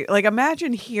crazy. Like,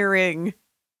 imagine hearing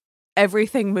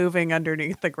everything moving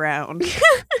underneath the ground.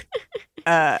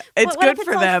 It's good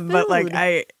for them, but like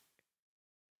I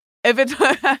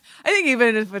think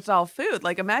even if it's all food,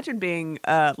 like imagine being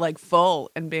like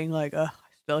full and being like, oh, I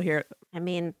still hear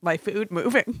my food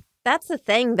moving. That's the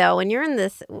thing though, when you're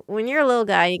a little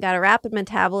guy, you got a rapid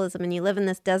metabolism and you live in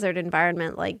this desert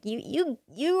environment, like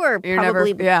you're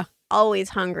probably always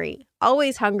hungry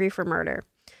for murder.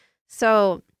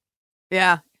 So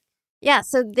yeah,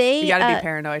 so you gotta be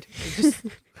paranoid.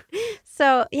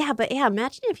 So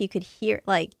imagine if you could hear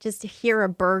a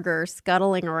burger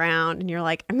scuttling around and you're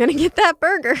like, I'm gonna get that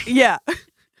burger. Yeah.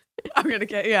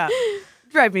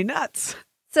 Drive me nuts.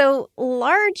 So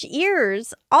large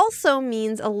ears also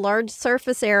means a large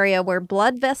surface area where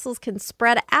blood vessels can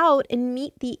spread out and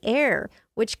meet the air,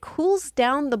 which cools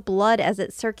down the blood as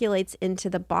it circulates into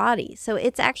the body. So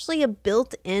it's actually a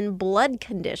built-in blood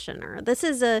conditioner. This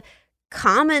is a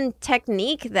common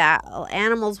technique that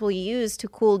animals will use to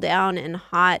cool down in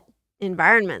hot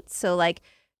environments. So like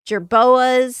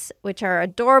jerboas, which are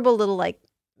adorable little like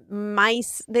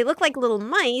mice. They look like little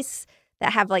mice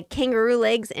that have like kangaroo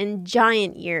legs and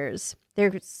giant ears.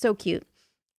 They're so cute.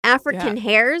 African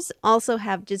hares also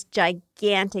have just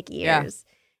gigantic ears.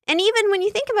 And even when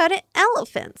you think about it,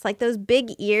 elephants, like those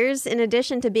big ears, in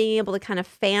addition to being able to kind of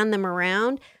fan them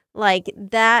around, like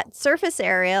that surface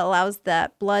area allows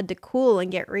that blood to cool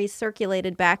and get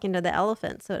recirculated back into the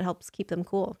elephant. So it helps keep them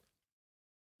cool.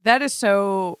 That is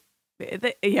so,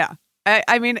 yeah.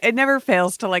 I mean, it never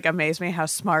fails to like amaze me how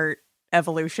smart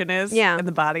evolution is and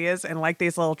the body is, and like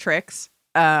these little tricks.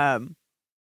 It's like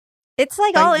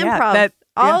all improv.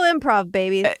 Improv,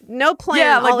 baby. No plan.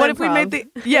 Yeah, like what improv. if we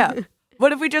made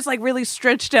what if we just like really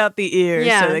stretched out the ears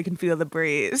so they can feel the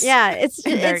breeze? Yeah, it's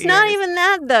not even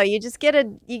that though. You just get a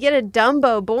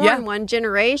Dumbo born one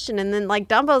generation, and then like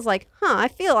Dumbo's like, I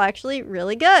feel actually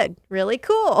really good, really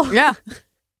cool. Yeah,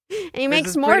 and he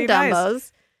makes more Dumbos,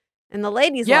 nice. And the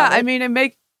ladies love it. I mean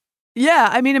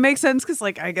it makes sense because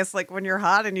like I guess like when you're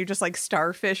hot and you just like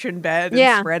starfish in bed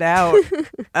and spread out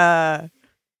to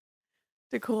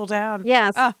cool down.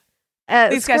 Yes.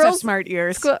 These guys have smart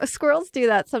ears. Squirrels do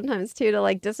that sometimes too to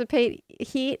like dissipate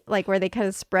heat, like where they kind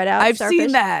of spread out. I've starfish.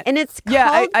 seen that, and it's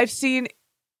called, I've seen.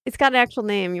 It's got an actual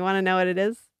name. You want to know what it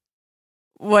is?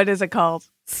 What is it called?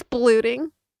 Splooting.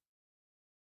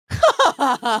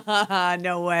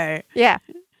 No way. Yeah.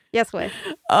 Yes way.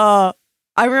 I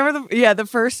remember the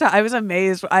first time I was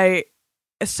amazed. I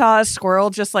saw a squirrel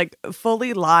just like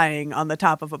fully lying on the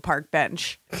top of a park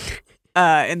bench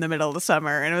in the middle of the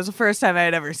summer. And it was the first time I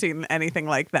had ever seen anything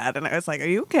like that. And I was like, are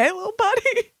you okay, little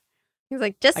buddy? He was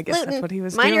like, just I guess that's what he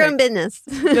was Mind doing. your own business.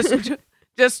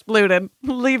 just splooting.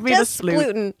 Leave me to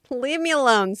sploot. Leave me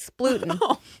alone. Splooting.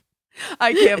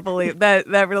 I can't believe that.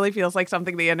 That really feels like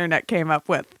something the internet came up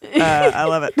with. I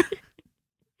love it.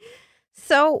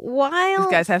 So while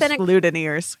these guys have splooting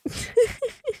ears.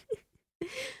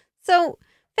 So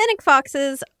fennec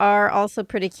foxes are also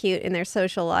pretty cute in their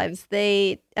social lives.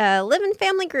 They live in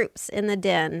family groups in the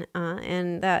den,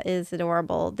 and that is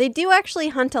adorable. They do actually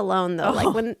hunt alone, though.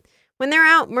 Like when they're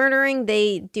out murdering,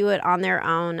 they do it on their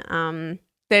own.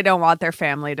 They don't want their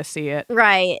family to see it.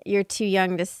 Right. You're too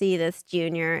young to see this,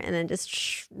 Junior, and then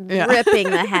just ripping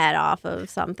the head off of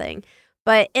something.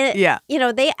 But,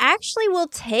 they actually will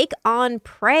take on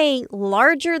prey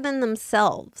larger than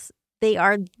themselves. They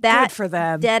are that good for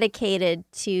them. Dedicated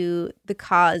to the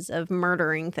cause of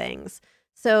murdering things.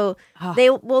 So they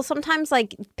will sometimes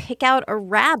like pick out a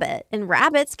rabbit, and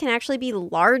rabbits can actually be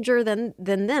larger than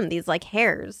them. These like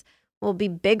hares will be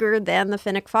bigger than the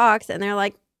fennec fox, and they're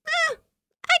like,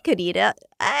 I could eat it.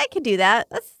 I could do that.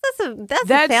 That's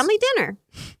a family dinner.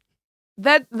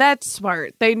 That's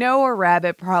smart. They know a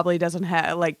rabbit probably doesn't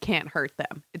can't hurt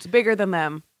them. It's bigger than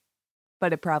them,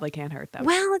 but it probably can't hurt them.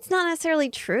 Well, it's not necessarily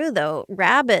true, though.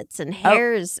 Rabbits and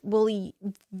hares will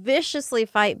viciously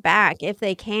fight back if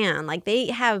they can. Like, they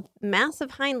have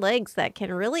massive hind legs that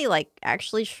can really, like,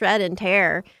 actually shred and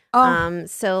tear.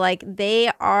 So, like,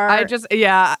 they are...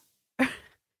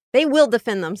 They will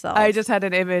defend themselves. I just had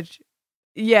an image.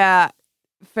 Yeah,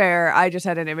 fair. I just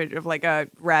had an image of, like, a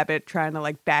rabbit trying to,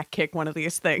 like, back kick one of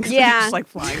these things. Yeah. Just, like,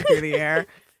 flying through the air.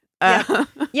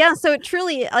 Yeah, so it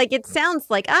truly, like, it sounds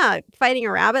like, fighting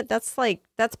a rabbit, that's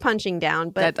punching down,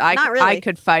 but not really. I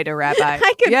could fight a rabbit.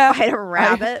 I could fight a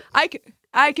rabbit.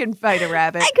 I can fight a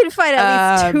rabbit. I could fight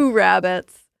at least 2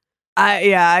 rabbits.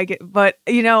 But,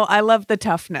 I love the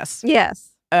toughness. Yes.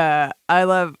 I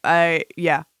love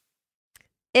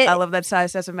that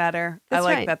size doesn't matter. I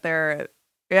like that they're,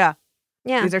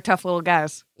 these are tough little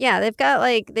guys. Yeah, they've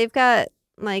got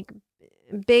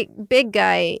big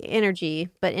guy energy,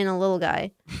 but in a little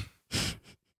guy.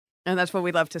 And that's what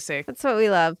we love to see. That's what we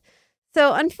love.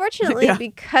 So unfortunately,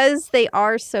 because they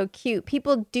are so cute,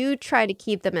 people do try to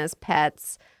keep them as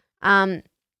pets.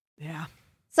 Yeah.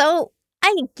 So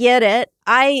I get it.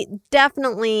 I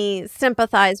definitely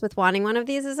sympathize with wanting one of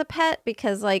these as a pet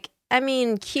because, like, I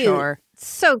mean, cute. Sure.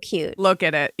 So cute. Look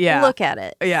at it. Yeah. Look at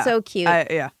it. Yeah. So cute.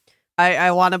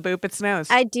 I want to boop its nose.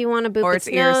 I do want to boop or its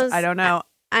ears. nose. I don't know.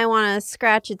 I want to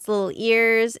scratch its little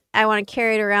ears. I want to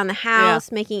carry it around the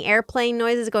house, making airplane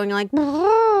noises, going like.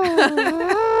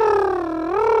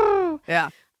 Yeah,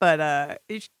 but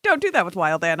you don't do that with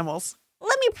wild animals.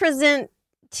 Let me present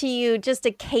to you just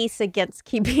a case against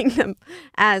keeping them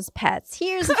as pets.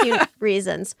 Here's a few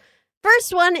reasons.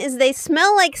 First one is they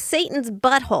smell like Satan's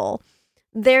butthole.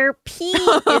 Their pee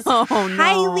is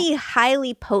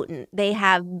highly potent. They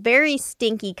have very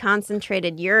stinky,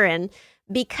 concentrated urine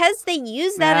because they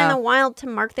use that in the wild to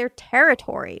mark their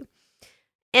territory.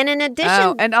 And in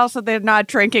addition... and also they're not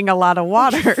drinking a lot of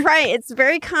water. Right. It's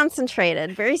very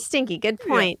concentrated, very stinky. Good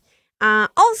point. Yeah.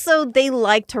 Also, they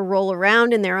like to roll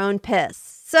around in their own piss.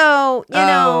 So, you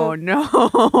know...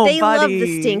 they love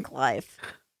the stink life.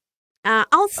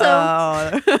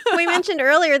 Also, we mentioned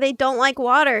earlier they don't like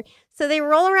water. So they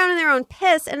roll around in their own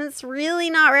piss, and it's really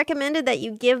not recommended that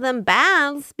you give them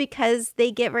baths because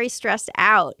they get very stressed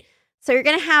out. So you're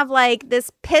going to have like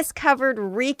this piss-covered,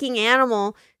 reeking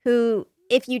animal who,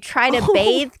 if you try to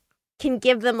bathe, can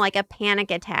give them like a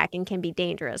panic attack and can be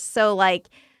dangerous. So like,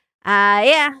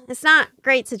 it's not a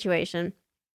great situation.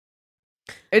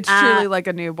 It's truly like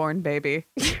a newborn baby.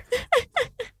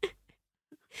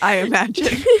 I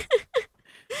imagine.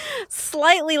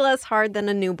 Slightly less hard than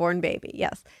a newborn baby,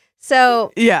 yes.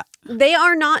 So they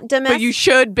are not domestic. But you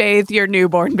should bathe your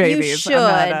newborn babies. You should,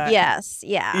 yes,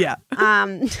 yeah.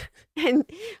 And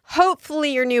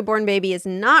hopefully your newborn baby is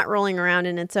not rolling around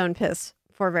in its own piss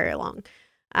for very long.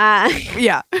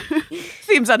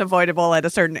 Seems unavoidable at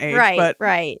a certain age. Right, but...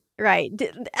 right.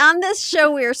 On this show,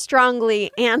 we are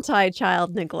strongly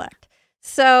anti-child neglect.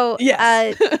 So,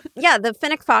 the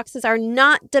fennec foxes are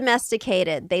not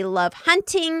domesticated. They love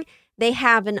hunting. They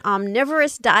have an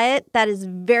omnivorous diet that is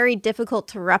very difficult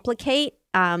to replicate.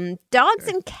 Dogs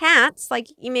and cats, like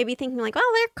you may be thinking like, well,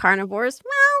 they're carnivores.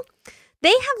 Well, they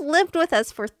have lived with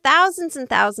us for thousands and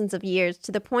thousands of years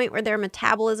to the point where their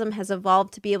metabolism has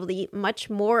evolved to be able to eat much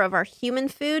more of our human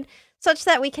food such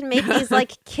that we can make these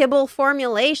like kibble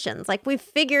formulations. Like we've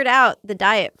figured out the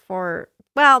diet for,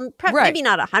 well, maybe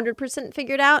not 100%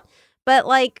 figured out. But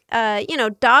like,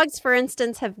 dogs, for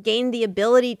instance, have gained the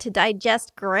ability to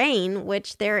digest grain,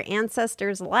 which their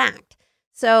ancestors lacked.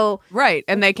 So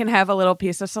and they can have a little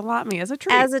piece of salami as a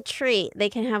treat. They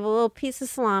can have a little piece of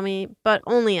salami, but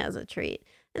only as a treat.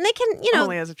 And they can,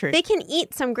 only as a treat. They can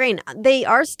eat some grain. They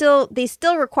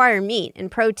still require meat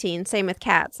and protein. Same with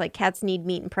cats. Like cats need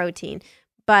meat and protein.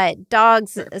 But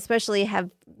dogs especially have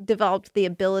developed the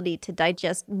ability to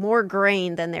digest more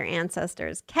grain than their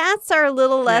ancestors. Cats are a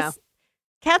little less...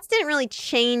 Cats didn't really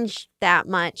change that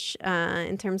much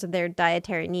in terms of their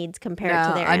dietary needs compared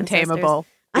to their ancestors.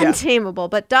 Untamable,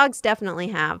 but dogs definitely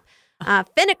have.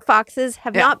 Fennec foxes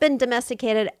have not been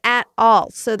domesticated at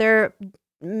all, so their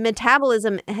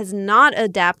metabolism has not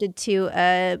adapted to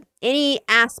any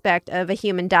aspect of a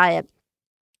human diet.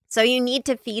 So you need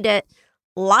to feed it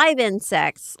live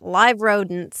insects, live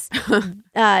rodents.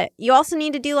 You also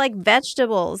need to do like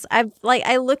vegetables.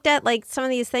 I looked at like some of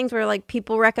these things where like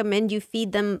people recommend you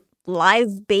feed them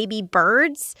live baby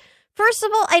birds. First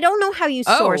of all, I don't know how you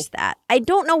source that. I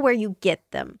don't know where you get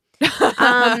them. You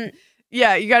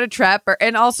got to trap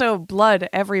and also blood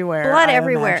everywhere.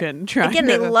 Again,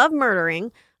 they love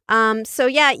murdering. So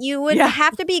you would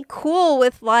have to be cool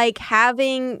with like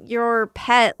having your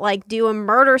pet like do a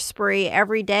murder spree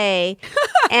every day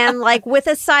and like with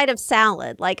a side of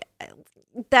salad. Like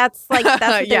that's what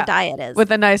their diet is.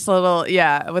 With a nice little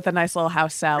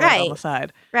house salad on the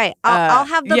side. Right. I'll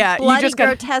have the bloody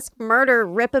grotesque murder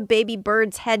rip a baby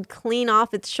bird's head clean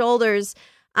off its shoulders.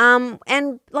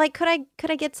 And like could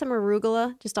I get some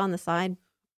arugula just on the side?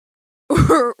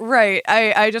 Right.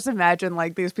 I just imagine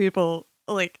like these people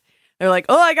like they're like,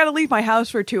 oh, I gotta leave my house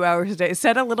for 2 hours a day.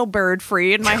 Set a little bird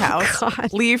free in my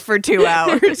house. Leave for 2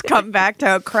 hours. Come back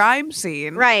to a crime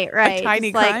scene. Right. A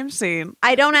tiny crime scene.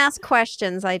 I don't ask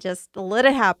questions. I just let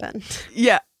it happen.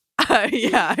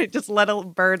 I just let a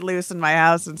bird loose in my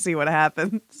house and see what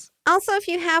happens. Also, if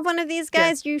you have one of these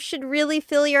guys, you should really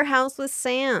fill your house with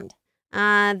sand.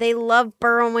 They love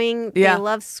burrowing. They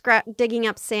love digging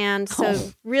up sand. So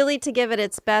really to give it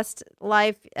its best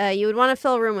life, you would want to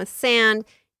fill a room with sand.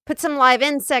 Put some live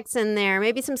insects in there,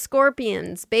 maybe some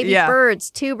scorpions, baby birds,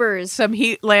 tubers. Some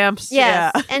heat lamps.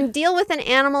 Yes, Yeah. and deal with an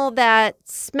animal that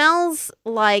smells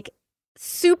like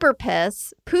super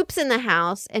piss, poops in the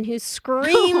house, and who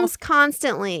screams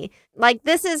constantly. Like,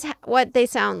 this is what they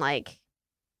sound like.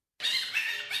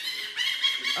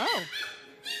 Oh.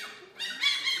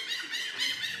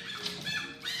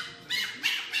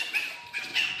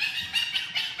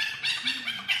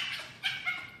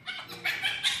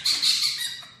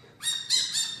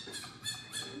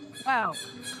 Wow.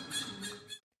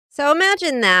 So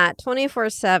imagine that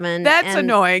 24/7. That's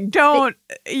annoying. Don't,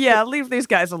 leave these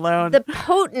guys alone. The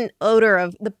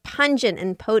pungent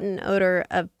and potent odor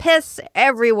of piss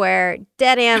everywhere,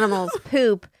 dead animals,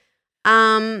 poop.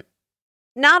 Not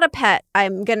a pet.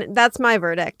 That's my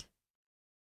verdict.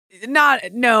 Not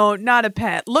a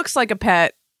pet. Looks like a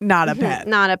pet, not a pet.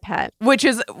 Not a pet. Which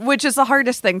is the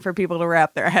hardest thing for people to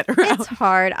wrap their head around. It's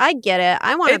hard. I get it.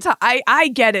 I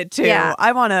get it too. Yeah.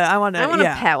 I want to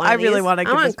pet one. I really want to.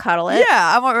 I want to cuddle it.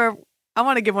 Yeah, I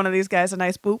want to give one of these guys a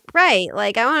nice boop. Right.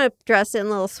 Like, I want to dress it in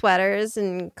little sweaters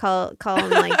and call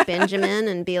him like Benjamin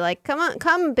and be like,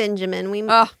 come Benjamin.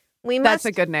 That's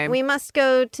a good name. We must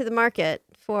go to the market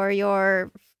for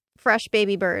your fresh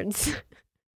baby birds.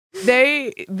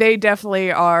 They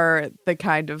definitely are the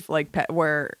kind of like pet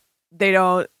where they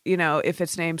don't, if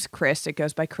its name's Chris, it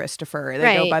goes by Christopher.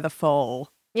 They go by the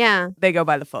full. Yeah. They go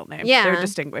by the full name. Yeah. They're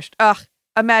distinguished. Ugh.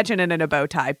 Imagine it in a bow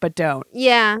tie, but don't.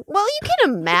 Yeah. Well, you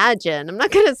can imagine. I'm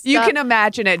not going to stop. You can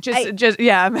imagine it.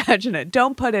 Imagine it.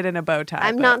 Don't put it in a bow tie.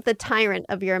 I'm not the tyrant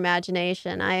of your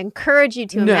imagination. I encourage you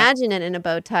to imagine it in a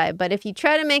bow tie. But if you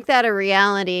try to make that a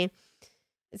reality,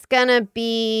 it's going to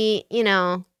be,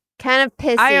 kind of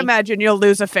pissy. I imagine you'll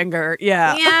lose a finger.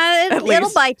 Yeah. Yeah,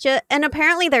 it'll bite you. And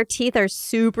apparently their teeth are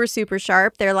super, super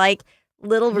sharp. They're like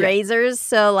little razors.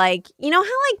 So like, how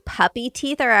like puppy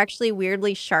teeth are actually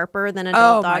weirdly sharper than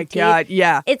adult dog teeth? Oh my God,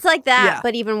 yeah. It's like that,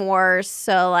 but even worse.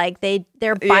 So like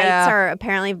their bites are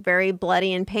apparently very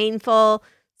bloody and painful.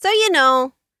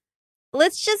 So,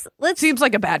 let's seems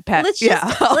like a bad pet.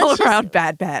 All around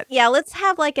bad pet. Yeah, let's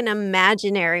have like an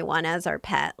imaginary one as our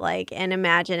pet, like, and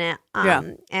imagine it,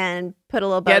 and put a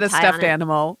little bow tie on it. Get a stuffed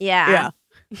animal. Yeah.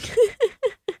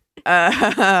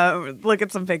 Look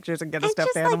at some pictures and get a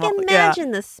stuffed animal. Like,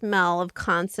 imagine the smell of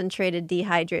concentrated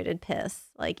dehydrated piss,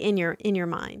 like in your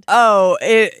mind. Oh,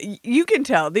 you can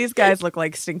tell these guys look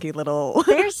like stinky little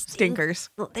stinkers.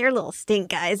 They're little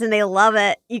stink guys, and they love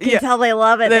it. You can tell they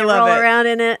love it. They love roll it. around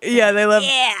in it. Yeah, they love.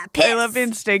 Yeah, piss. They love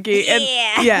being stinky.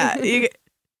 Yeah, and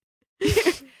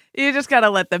you just gotta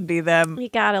let them be them. You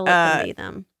gotta let them be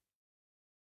them.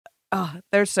 Oh,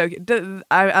 they're so good.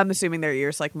 I'm assuming their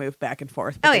ears like move back and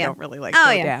forth, but they don't really like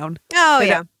go down.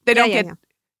 Oh, they don't get.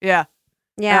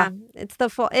 Yeah. It's the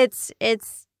full. It's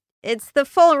the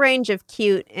full range of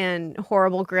cute and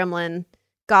horrible gremlin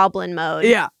goblin mode.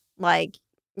 Yeah. Like,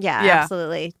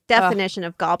 absolutely. Definition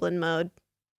of goblin mode.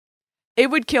 It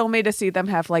would kill me to see them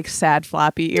have like sad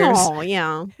floppy ears. Oh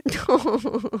yeah.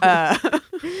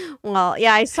 Well,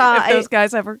 yeah, I saw if those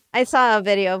guys ever. I saw a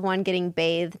video of one getting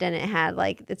bathed, and it had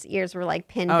like its ears were like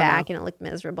pinned back, and it looked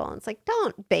miserable. And it's like,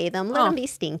 don't bathe them. Let him be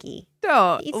stinky.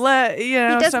 Don't people.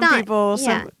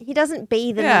 He doesn't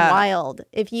bathe in the wild.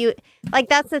 If you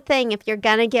that's the thing. If you're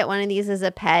gonna get one of these as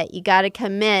a pet, you got to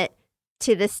commit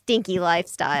to the stinky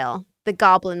lifestyle. The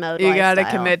goblin mode You got to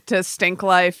commit to stink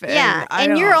life.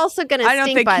 And you're also going to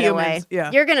stink, by the way. Yeah.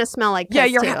 You're going to smell like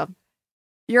piss, too.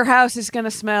 Your house is going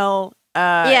to smell.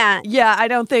 Yeah, I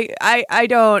don't think, I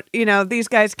don't, these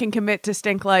guys can commit to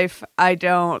stink life. I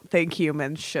don't think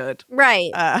humans should.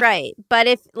 Right, right. But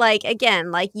if,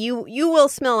 again, you will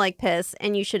smell like piss,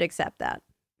 and you should accept that.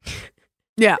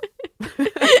 Yeah.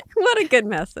 What a good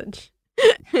message.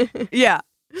 Yeah.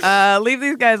 Leave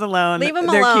these guys alone. Leave them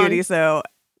alone. They're cuties, so.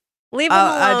 Leave them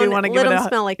alone. I do want to give them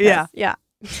smell like piss. Yeah.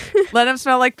 Let them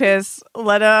smell like piss.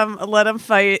 Let them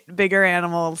fight bigger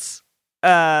animals.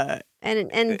 And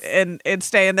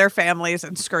stay in their families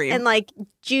and scream. And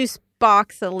juice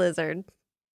box a lizard.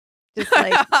 Just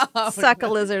suck a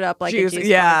lizard up like a juice box.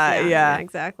 Yeah,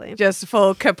 exactly. Just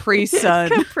full Capri Sun.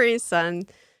 Capri Sun.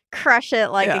 Crush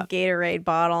it like a Gatorade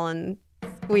bottle and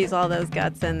squeeze all those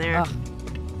guts in there.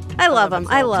 I love them.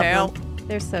 I love them.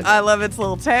 They're so good. I love its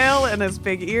little tail and its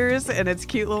big ears and its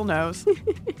cute little nose.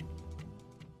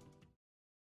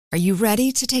 Are you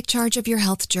ready to take charge of your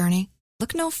health journey?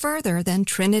 Look no further than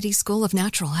Trinity School of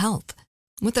Natural Health.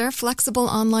 With their flexible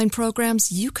online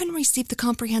programs, you can receive the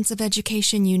comprehensive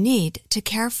education you need to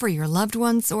care for your loved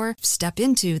ones or step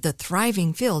into the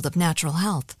thriving field of natural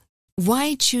health.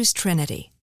 Why choose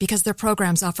Trinity? Because their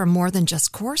programs offer more than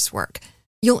just coursework.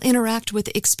 You'll interact with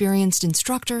experienced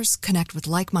instructors, connect with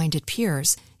like-minded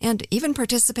peers, and even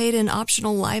participate in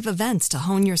optional live events to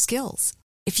hone your skills.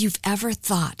 If you've ever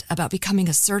thought about becoming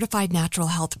a certified natural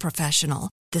health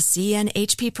professional, the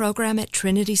CNHP program at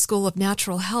Trinity School of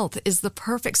Natural Health is the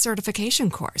perfect certification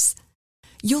course.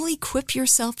 You'll equip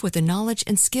yourself with the knowledge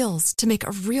and skills to make a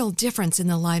real difference in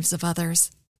the lives of others.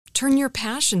 Turn your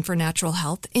passion for natural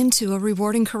health into a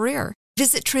rewarding career.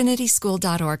 Visit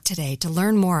trinityschool.org today to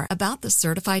learn more about the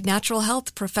Certified Natural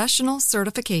Health Professional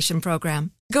Certification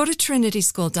Program. Go to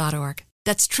trinityschool.org.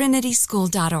 That's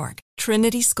trinityschool.org.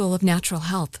 Trinity School of Natural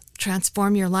Health.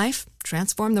 Transform your life,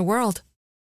 transform the world.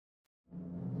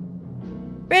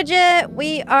 Bridget,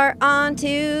 we are on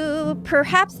to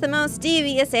perhaps the most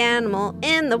devious animal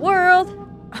in the world.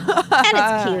 And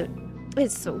it's cute.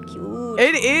 It's so cute.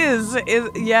 It is.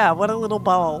 Yeah, what a little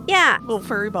ball. Yeah. Little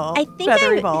furry ball.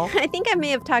 Feathery ball. I think I may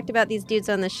have talked about these dudes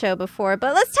on the show before,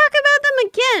 but let's talk about them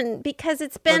again because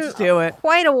it's been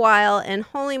quite a while, and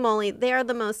holy moly, they are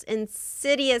the most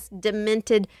insidious,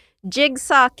 demented,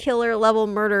 jigsaw killer level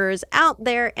murderers out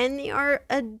there, and they are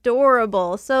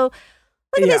adorable. So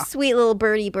look at this sweet little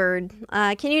birdie bird.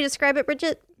 Can you describe it,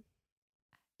 Bridget?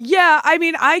 Yeah, I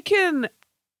mean, I can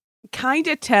kind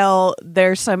of tell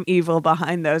there's some evil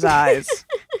behind those eyes.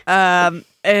 Yeah,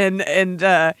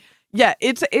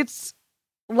 it's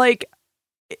like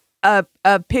a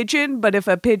pigeon, but if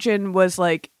a pigeon was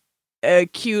like a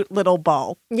cute little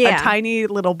ball, a tiny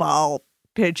little ball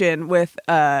pigeon with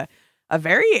a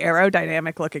very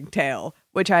aerodynamic looking tail,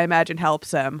 which I imagine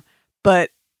helps them.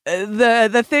 But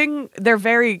the thing, they're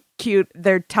very cute.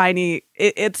 They're tiny.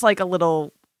 It's like a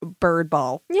little bird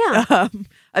ball. Yeah.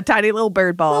 A tiny little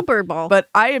bird ball. Little bird ball. But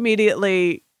I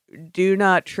immediately do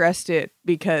not trust it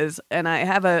because, and I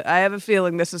have a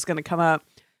feeling this is going to come up.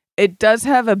 It does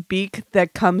have a beak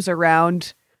that comes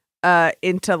around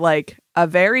into like a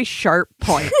very sharp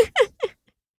point.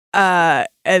 And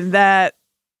that,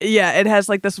 yeah, it has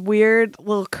like this weird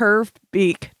little curved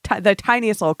beak, the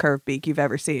tiniest little curved beak you've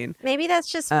ever seen. Maybe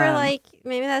that's just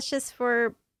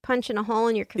for punching a hole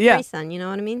in your Capri Sun. You know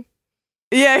what I mean?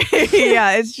 Yeah,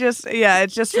 it's just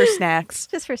for snacks.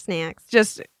 Just for snacks.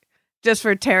 Just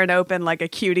for tearing open like a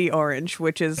cutie orange,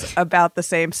 which is about the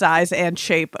same size and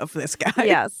shape of this guy.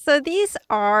 Yeah, so these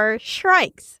are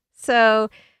shrikes. So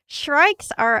shrikes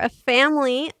are a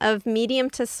family of medium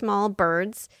to small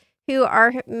birds who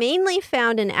are mainly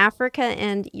found in Africa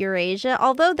and Eurasia,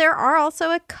 although there are also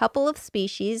a couple of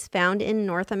species found in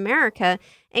North America,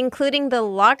 including the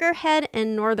loggerhead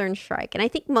and northern shrike. And I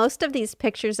think most of these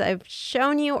pictures I've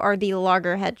shown you are the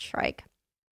loggerhead shrike.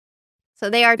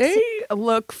 So they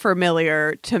look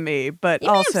familiar to me, but you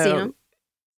also, may have seen them.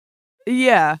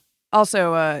 Yeah,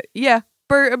 also,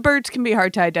 birds can be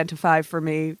hard to identify for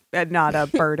me. Not a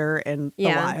birder in the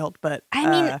wild, but I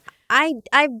mean,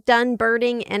 I've done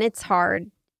birding and it's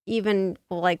hard, even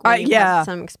like when you have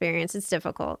some experience. It's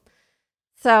difficult.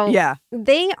 So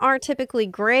they are typically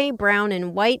gray, brown,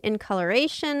 and white in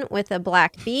coloration with a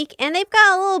black beak, and they've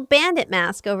got a little bandit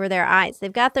mask over their eyes.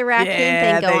 They've got the raccoon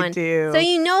thing going. They do. So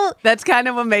you know that's kind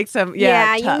of what makes them.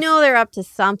 Yeah, tough. You know they're up to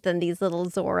something. These little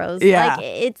Zorros. Yeah, like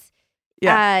it's.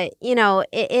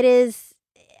 It is.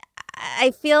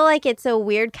 I feel like it's a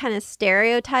weird kind of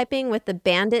stereotyping with the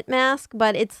bandit mask,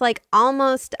 but it's like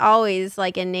almost always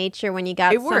like in nature when you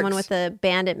got someone with a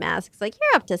bandit mask, it's like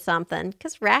you're up to something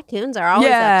because raccoons are always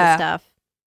up to stuff.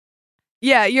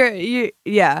 Yeah,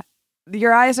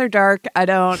 your eyes are dark.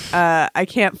 I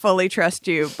can't fully trust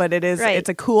you, but it is. Right. It's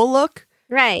a cool look.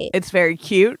 Right. It's very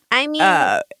cute. I mean,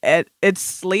 it's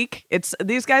sleek.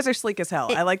 These guys are sleek as hell.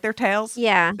 I like their tails.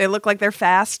 Yeah. They look like they're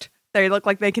fast. They look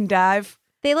like they can dive.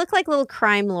 They look like little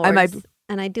crime lords,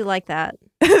 and I do like that.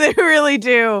 They really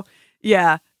do.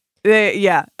 Yeah. So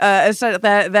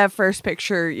that first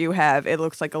picture you have, it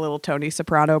looks like a little Tony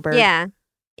Soprano bird. Yeah.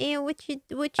 Yeah, what you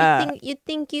think? You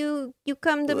think you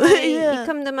come to my you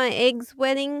come to my egg's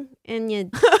wedding and you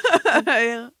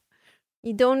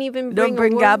you don't even bring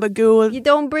gabagoo. You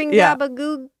don't bring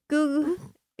gabagoo.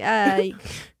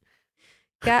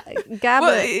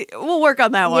 We'll work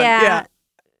on that one. Yeah.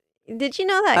 Did you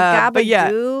know that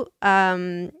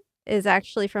gabagoo is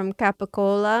actually from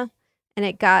capicola, and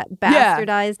it got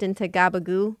bastardized into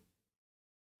gabagoo?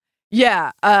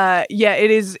 Yeah.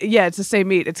 It is. Yeah, it's the same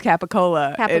meat. It's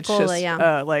capicola. It's just,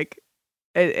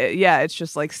 it's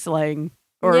just like slang,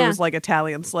 or it was like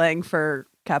Italian slang for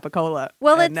capicola.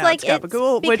 Well, it's like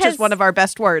gabagool, which is one of our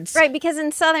best words, right? Because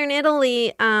in southern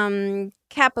Italy,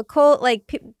 capicola,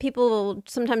 like people will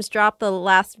sometimes drop the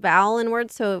last vowel in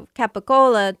words, so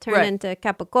capicola turned into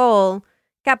capicole.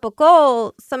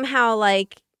 Capicole somehow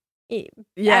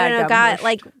got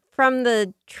like from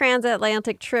the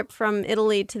transatlantic trip from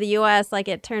Italy to the U.S., like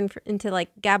it turned into like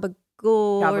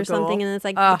gabagool or something, and it's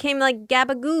like became like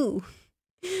gabagoo.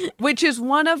 Which is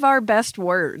one of our best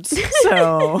words.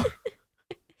 So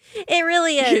it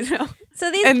really is. You know? So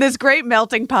these and this great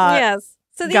melting pot. Yes.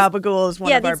 So these, gabagool is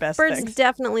one of our best birds things.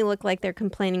 Definitely look like they're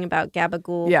complaining about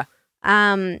gabagool. Yeah.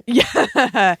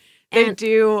 Yeah. They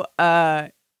do.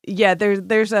 Yeah.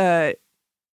 There's a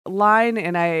line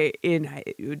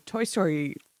in Toy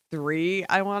Story 3,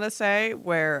 I want to say,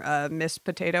 where Miss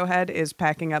Potato Head is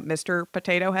packing up Mr.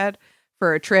 Potato Head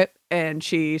for a trip, and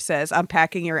she says, "I'm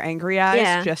packing your angry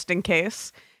eyes just in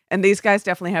case." And these guys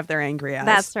definitely have their angry eyes.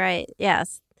 That's right.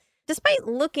 Yes. Despite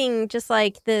looking just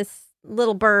like this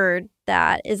little bird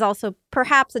that is also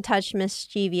perhaps a touch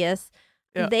mischievous,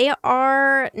 they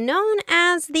are known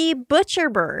as the butcher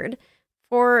bird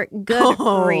for good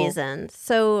reason.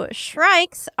 So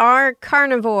shrikes are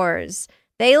carnivores.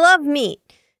 They love meat.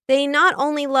 They not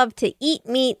only love to eat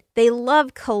meat, they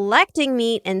love collecting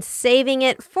meat and saving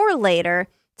it for later.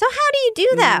 So how do you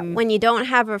do that when you don't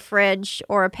have a fridge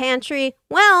or a pantry?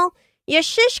 Well, you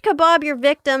shish kebab your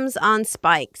victims on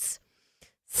spikes.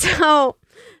 So...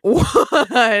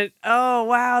 What? Oh,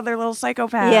 wow. They're little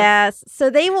psychopaths. Yes. So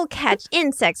they will catch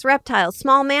insects, reptiles,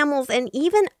 small mammals, and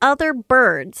even other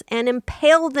birds and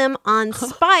impale them on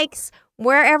spikes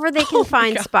wherever they can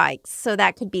find spikes. So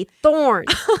that could be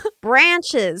thorns,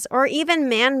 branches, or even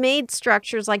man-made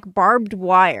structures like barbed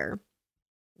wire.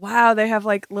 Wow, they have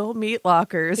like little meat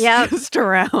lockers just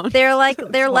around. They're like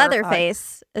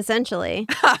Leatherface, essentially.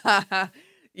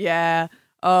 Yeah.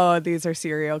 Oh, these are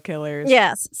serial killers.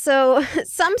 Yes. So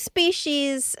some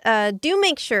species do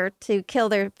make sure to kill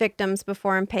their victims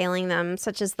before impaling them,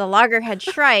 such as the loggerhead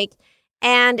shrike,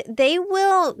 and they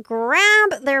will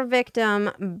grab their victim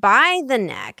by the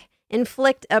neck,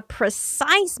 inflict a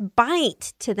precise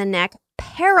bite to the neck,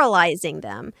 paralyzing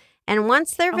them. And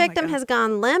once their victim has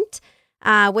gone limp,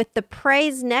 with the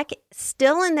prey's neck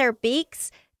still in their beaks,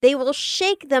 they will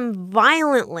shake them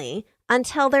violently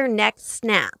until their neck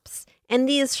snaps. And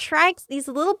these shrikes, these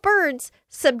little birds,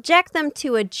 subject them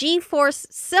to a G-force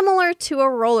similar to a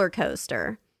roller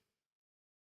coaster.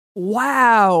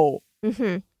 Wow.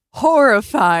 Mm-hmm.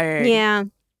 Horrifying. Yeah.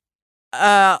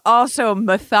 Also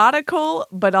methodical,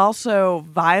 but also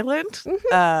violent.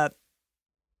 Mm-hmm.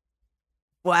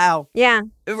 Wow. Yeah.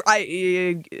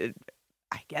 I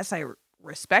guess I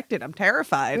respect it. I'm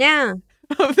terrified. Yeah.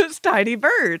 Of this tiny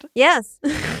bird. Yes.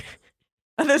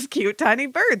 This cute tiny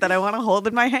bird that I want to hold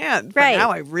in my hand. But right. Now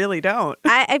I really don't.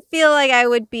 I feel like I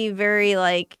would be very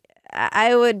like,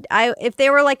 if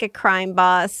they were like a crime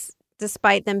boss,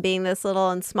 despite them being this little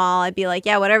and small, I'd be like,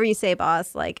 yeah, whatever you say,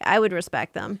 boss. Like, I would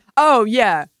respect them. Oh,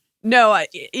 yeah. No,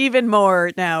 even more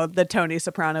now, the Tony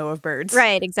Soprano of birds.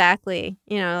 Right, exactly.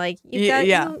 You know, like, you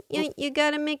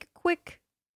got to make it quick.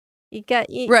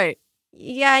 Right.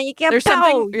 Yeah, you got There's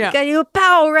pow. Something, yeah. You got to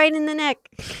pow right in the neck.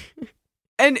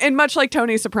 And much like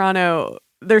Tony Soprano,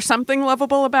 there's something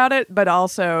lovable about it, but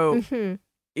also,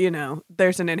 you know,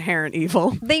 there's an inherent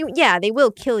evil. They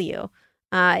will kill you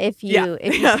if you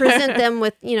present them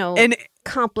with, you know,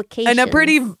 complications. In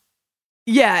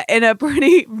a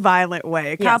pretty violent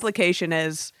way. Yes. Complication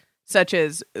is such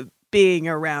as being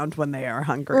around when they are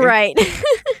hungry. Right.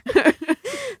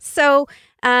 So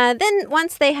then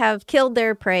once they have killed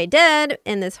their prey dead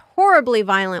in this horribly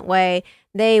violent way,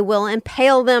 they will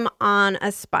impale them on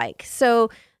a spike. So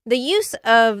the use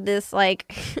of this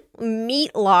like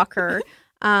meat locker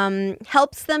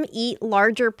helps them eat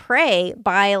larger prey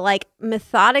by like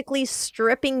methodically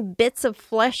stripping bits of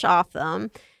flesh off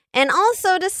them. And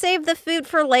also to save the food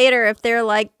for later if they're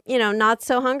like, you know, not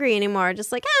so hungry anymore.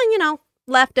 Just like, you know,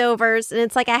 leftovers. And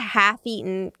it's like a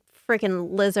half-eaten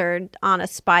freaking lizard on a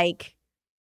spike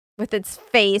with its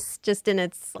face just in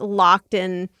its locked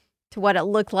in to what it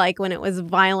looked like when it was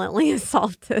violently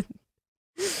assaulted.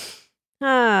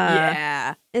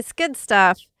 Yeah. It's good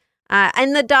stuff.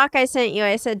 In the doc I sent you,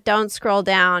 I said don't scroll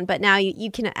down, but now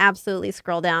you can absolutely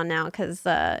scroll down now because,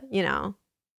 you know.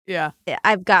 Yeah.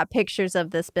 I've got pictures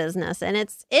of this business, and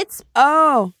it's.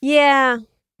 Oh. Yeah.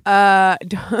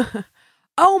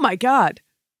 Oh, my God.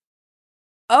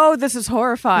 Oh, this is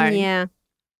horrifying. Yeah.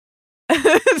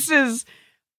 This is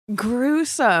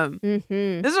gruesome.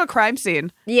 Mm-hmm. This is a crime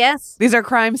scene. Yes. These are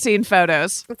crime scene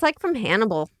photos. It's like from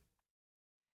Hannibal.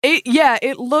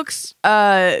 It looks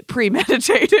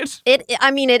premeditated.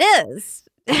 I mean, it is.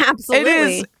 Absolutely.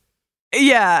 It is.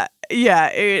 Yeah.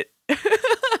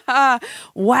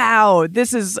 Wow.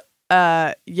 This is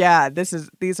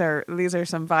these are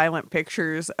some violent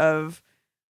pictures of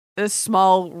the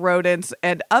small rodents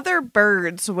and other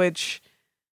birds, which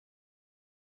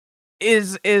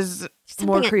is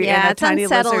more creepy. And a tiny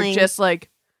lizard just like,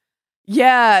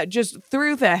 just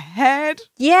through the head.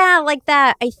 Yeah, like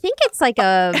that. I think it's like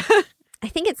I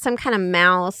think it's some kind of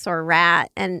mouse or rat,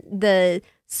 and the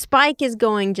spike is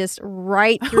going just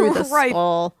right through the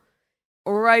skull.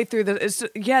 Right through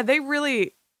they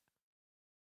really,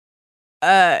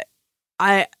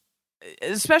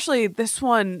 especially this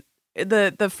one,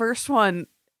 the first one,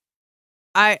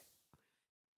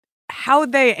 how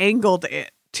they angled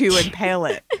it to impale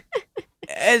it.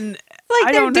 And it's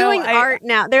like they're doing art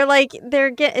now.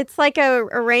 It's like a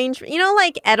arrangement,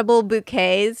 like edible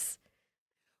bouquets.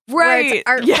 Right.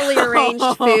 Where it's artfully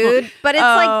arranged food. But it's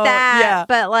like that. Yeah.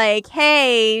 But like,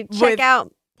 hey, check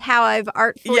out how I've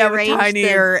artfully arranged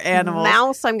tinier the animals.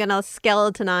 Mouse I'm going to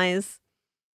skeletonize.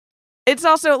 It's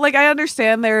also, like, I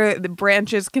understand the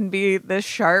branches can be this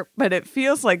sharp, but it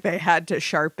feels like they had to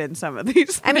sharpen some of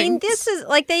these things. I mean, this is,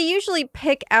 like, they usually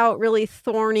pick out really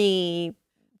thorny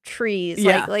trees.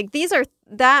 Yeah. Like these are,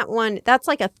 that's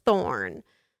like a thorn.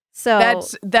 So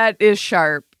that is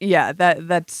sharp. Yeah,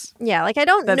 that's like I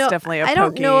don't know. Definitely I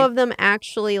don't know of them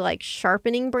actually like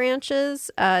sharpening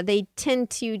branches. They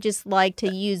tend to just like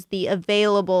to use the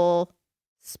available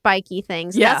spiky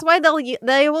things. Yeah. That's why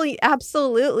they will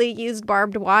absolutely use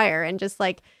barbed wire and just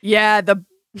like the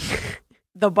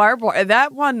barbed wire.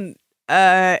 That one,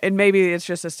 and maybe it's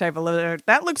just this type of lizard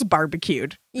that looks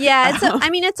barbecued. Yeah,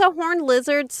 it's a horned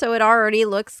lizard, so it already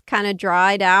looks kind of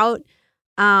dried out.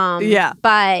 But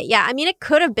I mean, it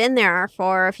could have been there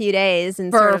for a few days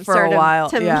and for a while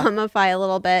to mummify a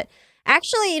little bit.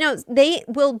 Actually, they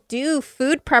will do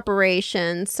food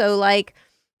preparation. So like,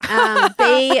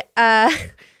 they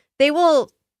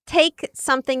will take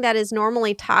something that is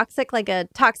normally toxic, like a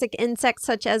toxic insect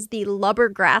such as the lubber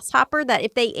grasshopper, that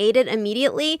if they ate it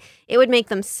immediately, it would make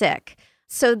them sick.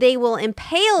 So they will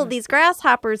impale these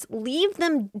grasshoppers, leave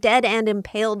them dead and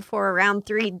impaled for around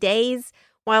 3 days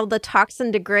while the toxin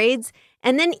degrades,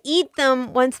 and then eat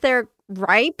them once they're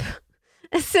ripe,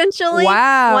 essentially.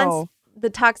 Wow. Once the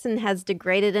toxin has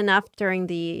degraded enough during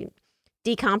the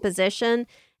decomposition,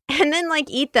 and then like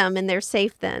eat them and they're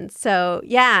safe then. So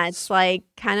yeah, it's like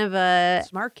kind of a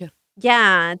smart kid.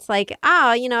 Yeah, it's like,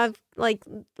 like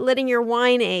letting your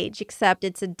wine age, except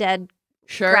it's a dead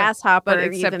grasshopper, but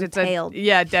except it's impaled.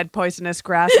 Dead poisonous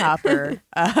grasshopper.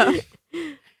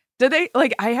 Do they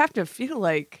like? I have to feel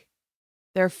like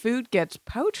their food gets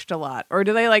poached a lot, or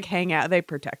do they like hang out? They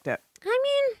protect it. I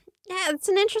mean, yeah, it's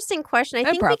an interesting question.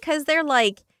 I think because they're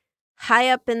like high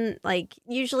up in, like,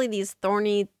 usually these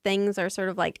thorny things are sort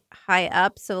of like high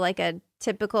up, so like a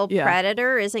typical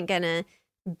predator isn't gonna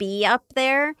be up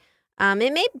there.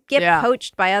 It may get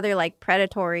poached by other like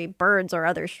predatory birds or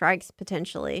other shrikes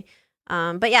potentially.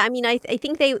 But yeah, I mean, I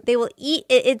think they will eat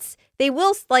it. They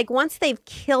will, like, once they've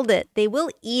killed it, they will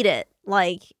eat it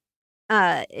like.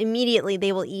 Immediately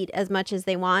they will eat as much as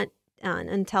they want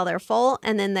until they're full,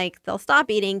 and then they'll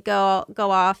stop eating, go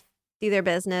off, do their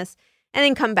business, and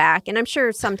then come back. And I'm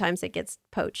sure sometimes it gets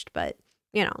poached, but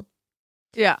yeah.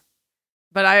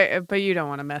 But you don't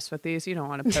want to mess with these. You don't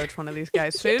want to poach one of these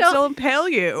guys' foods. They'll impale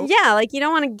you. Yeah, like you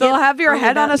don't want to. They'll have your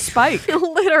head on a spike,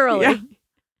 literally.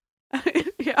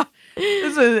 Yeah.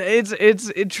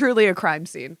 It's truly a crime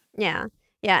scene. Yeah.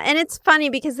 Yeah, and it's funny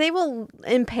because they will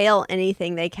impale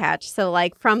anything they catch. So,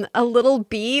 like, from a little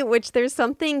bee, which there's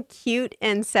something cute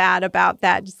and sad about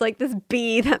that. Just like this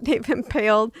bee that they've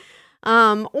impaled.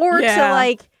 To,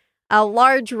 like, a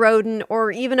large rodent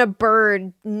or even a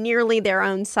bird nearly their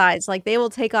own size. Like, they will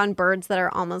take on birds that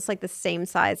are almost, like, the same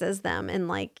size as them and,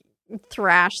 like,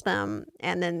 thrash them.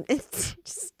 And then it's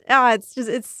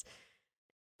just,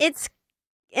 it's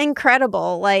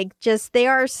incredible. Like, just, they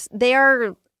are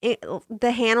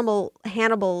the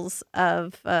Hannibals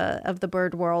of the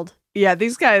bird world. Yeah,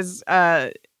 these guys are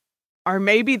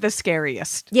maybe the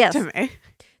scariest to me.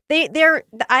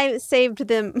 I saved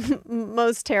them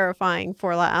most terrifying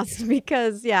for last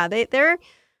because they're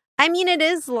I mean,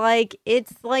 it's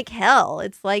like hell.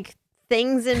 It's like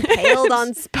things impaled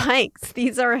on spikes.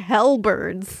 These are hell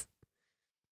birds.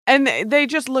 And they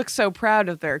just look so proud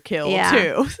of their kill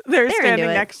too. They're standing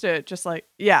next to it just like,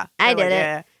 I did it.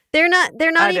 Yeah. They're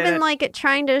not even like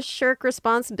trying to shirk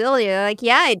responsibility. They're like,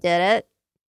 yeah, I did it.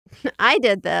 I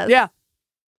did this. Yeah,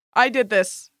 I did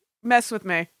this. Mess with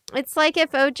me. It's like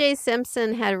if O.J.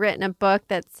 Simpson had written a book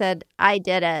that said, I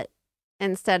did it,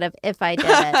 instead of if I did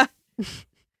it.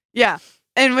 Yeah.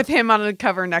 And with him on the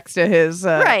cover next to his...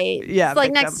 right. Yeah. It's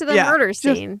like next to the murder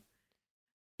scene.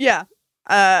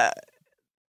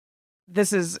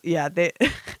 This is... Yeah.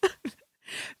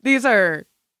 These are...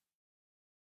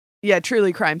 Yeah,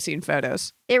 truly crime scene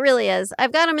photos. It really is.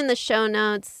 I've got them in the show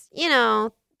notes.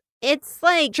 it's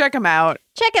like check them out.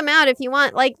 Check them out if you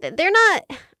want. Like they're not.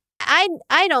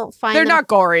 I don't find they're not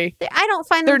gory. I don't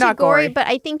find them too gory, but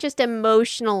I think just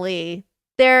emotionally,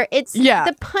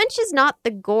 the punch is not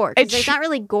the gore. There's not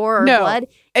really gore or blood.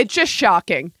 It's just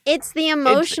shocking. It's the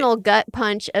emotional gut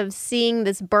punch of seeing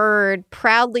this bird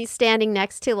proudly standing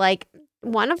next to, like,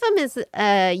 one of them is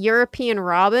a European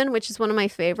robin, which is one of my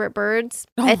favorite birds.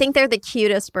 Oh. I think they're the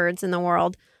cutest birds in the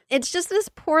world. It's just this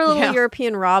poor little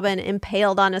European robin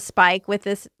impaled on a spike with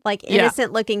this, like,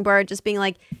 innocent looking bird just being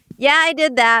like, yeah, I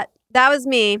did that. That was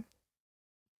me.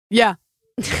 Yeah.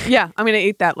 Yeah, I'm going to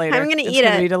eat that later. I'm going to eat it. It's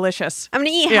going to be delicious. I'm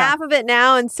going to eat half of it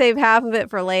now and save half of it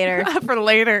for later. For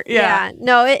later, yeah.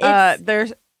 No, it's...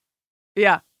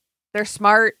 They're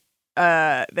smart.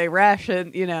 They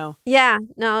ration, you know. Yeah,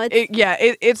 no,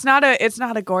 it's not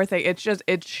a gore thing.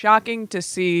 It's shocking to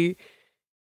see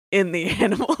in the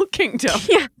animal kingdom.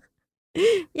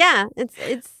 Yeah,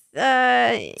 it's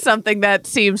something that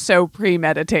seems so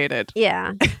premeditated.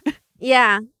 Yeah.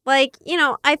 Yeah, like, you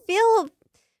know, I feel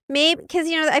maybe because,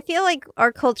 you know, I feel like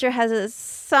our culture has a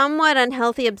somewhat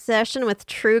unhealthy obsession with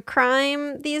true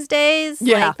crime these days.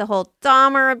 Yeah. Like the whole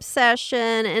Dahmer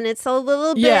obsession, and it's a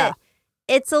little bit,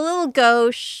 it's a little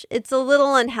gauche, it's a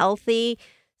little unhealthy.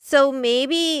 So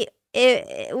maybe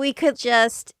we could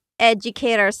just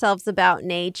educate ourselves about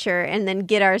nature and then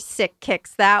get our sick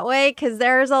kicks that way, because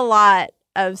there's a lot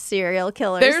of serial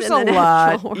killers in the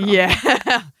natural world.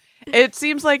 Yeah. It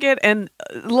seems like it, and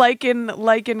like in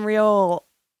real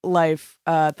life,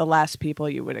 the last people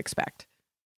you would expect.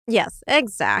 Yes,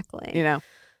 exactly. You know,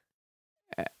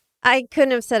 I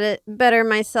couldn't have said it better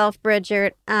myself,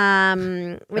 Bridget.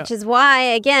 Which is why,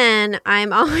 again,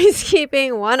 I'm always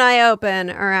keeping one eye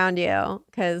open around you,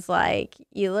 because, like,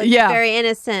 you look very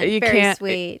innocent, very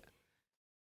sweet.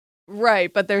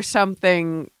 Right, but there's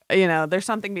something. You know, there's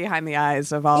something behind the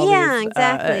eyes of all these. Yeah,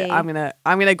 exactly. I'm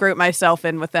gonna group myself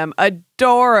in with them.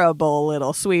 Adorable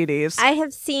little sweeties. I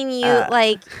have seen you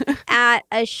like at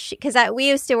a because we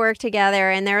used to work together,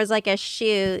 and there was like a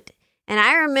shoot, and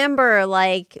I remember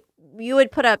like you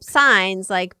would put up signs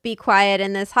like "Be quiet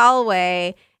in this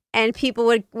hallway," and people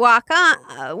would walk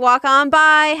on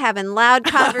by having loud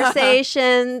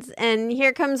conversations, and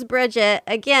here comes Bridget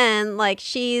again, like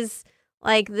she's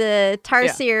like the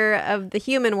tarsier of the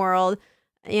human world,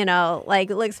 you know, like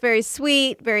looks very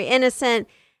sweet, very innocent,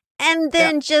 and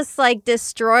then just like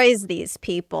destroys these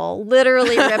people,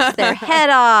 literally rips their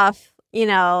head off, you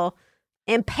know,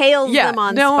 impales them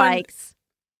on spikes.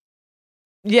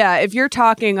 If you're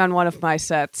talking on one of my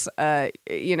sets,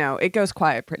 you know, it goes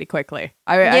quiet pretty quickly.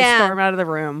 I storm out of the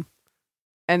room,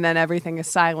 and then everything is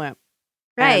silent.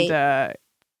 Right. And,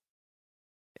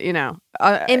 you know,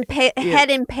 head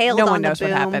impaled on the boom. No one knows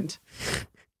what happened.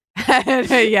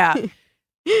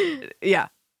 Yeah.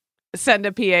 Send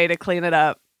a PA to clean it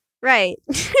up. Right.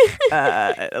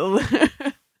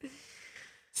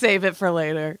 Save it for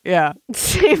later. Yeah.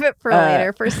 Save it for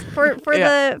later for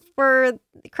the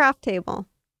craft table.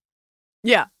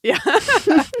 Yeah.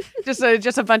 just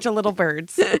a bunch of little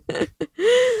birds.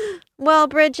 Well,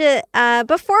 Bridget,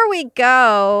 before we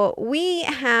go, we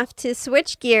have to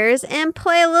switch gears and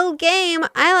play a little game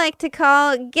I like to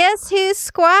call Guess Who's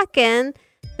Squawking,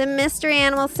 the Mystery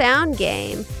Animal Sound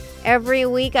game. Every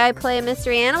week I play a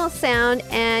mystery animal sound,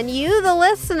 and you, the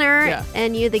listener,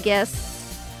 and you, the guest,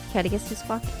 try to guess who's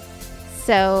squawking.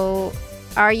 So,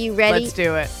 are you ready? Let's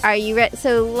do it. Are you ready?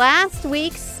 So, last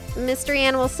week's mystery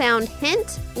animal sound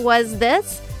hint was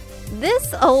this.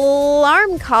 This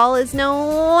alarm call is no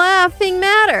laughing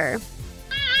matter.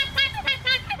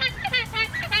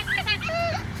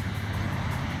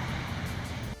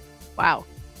 Wow.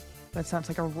 That sounds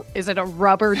like is it a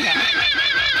rubber duck?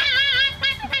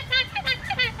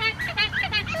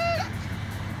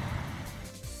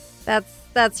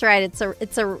 That's right. It's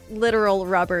a literal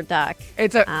rubber duck.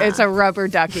 It's a rubber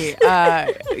ducky.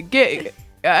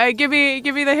 Give me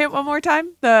the hint one more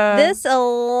time. This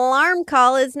alarm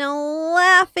call is no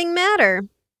laughing matter.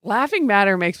 Laughing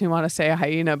matter makes me want to say a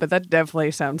hyena, but that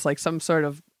definitely sounds like some sort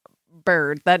of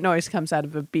bird. That noise comes out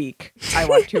of a beak, I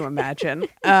want to imagine.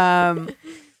 Oh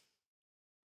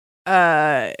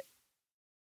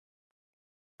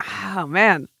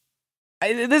man,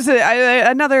 this is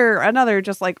another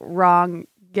just like wrong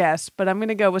guess, but I'm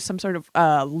gonna go with some sort of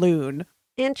loon.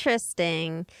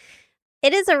 Interesting.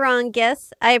 It is a wrong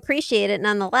guess. I appreciate it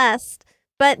nonetheless.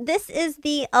 But this is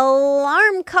the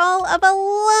alarm call of a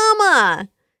llama.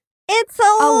 It's a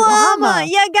llama.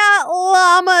 You got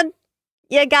llama.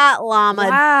 You got llama.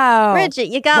 Wow. Bridget,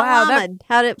 you got llama.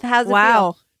 How's it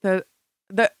feel?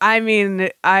 I mean,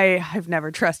 I have never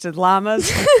trusted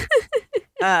llamas.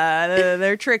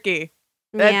 They're tricky.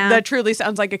 That truly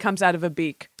sounds like it comes out of a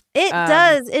beak.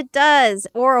 It does.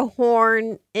 Or a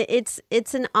horn. It's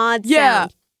an odd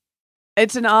sound.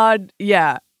 It's an odd,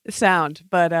 sound.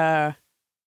 But, I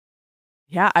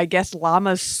guess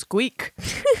llamas squeak.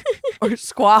 Or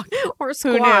squawk. Or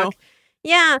squawk. Who knew?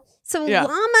 Yeah. So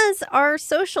llamas are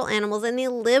social animals and they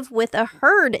live with a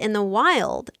herd in the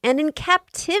wild. And in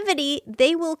captivity,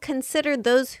 they will consider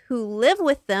those who live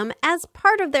with them as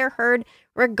part of their herd,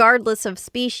 regardless of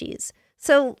species.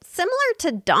 So similar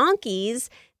to donkeys,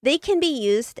 they can be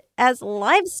used as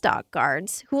livestock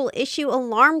guards who will issue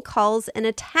alarm calls and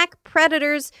attack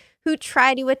predators who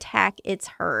try to attack its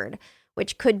herd,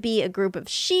 which could be a group of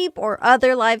sheep or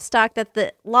other livestock that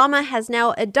the llama has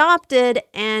now adopted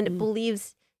and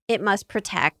believes it must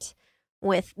protect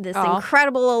with this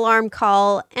incredible alarm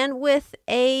call and with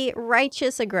a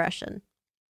righteous aggression.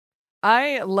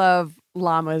 I love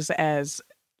llamas as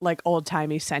like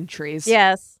old-timey sentries.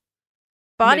 Yes.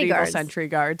 Bodyguards. Medieval sentry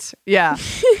guards. Yeah.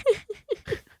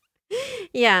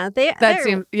 Yeah.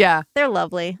 They're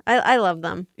lovely. I love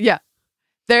them. Yeah.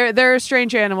 They're a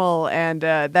strange animal, and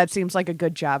that seems like a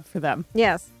good job for them.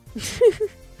 Yes.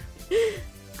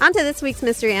 On to this week's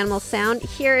Mystery Animal Sound.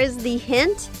 Here is the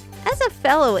hint. As a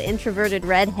fellow introverted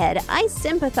redhead, I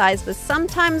sympathize with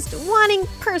sometimes wanting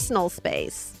personal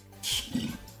space.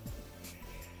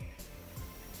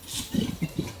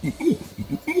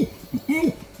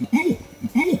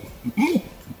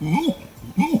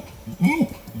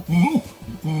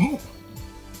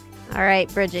 All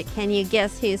right, Bridget, can you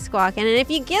guess who's squawking? And if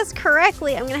you guess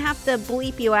correctly, I'm going to have to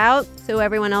bleep you out so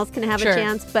everyone else can have a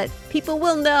chance. But people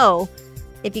will know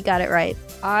if you got it right.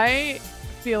 I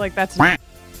feel like that's...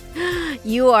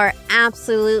 You are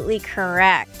absolutely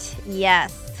correct.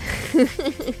 Yes.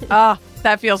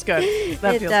 That feels good.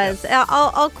 It does.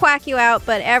 I'll quack you out,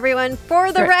 but everyone,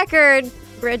 for the record,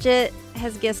 Bridget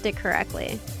has guessed it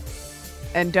correctly.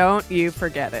 And don't you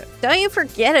forget it. Don't you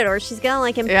forget it, or she's gonna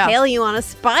like impale you on a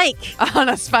spike. On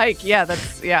a spike,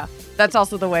 that's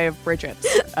also the way of Bridget.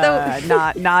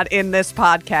 Not in this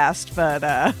podcast,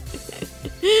 but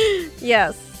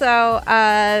yes. So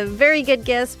very good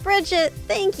guess, Bridget.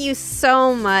 Thank you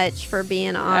so much for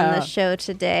being on the show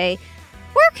today.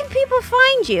 Where can people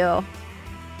find you?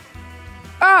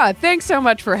 Thanks so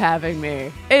much for having me.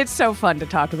 It's so fun to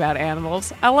talk about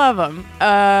animals. I love them.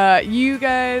 You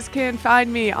guys can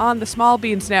find me on the Small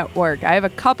Beans Network. I have a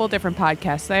couple different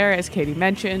podcasts there, as Katie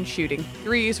mentioned, Shooting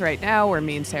Threes right now, where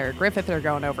me and Sarah Griffith are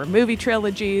going over movie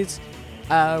trilogies.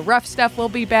 Rough Stuff will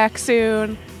be back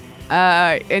soon.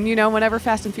 And whenever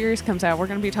Fast and Furious comes out, we're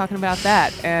going to be talking about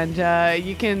that. And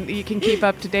you can keep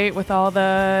up to date with all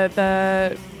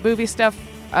the movie stuff,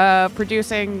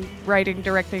 producing, writing,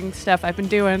 directing stuff I've been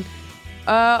doing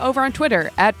over on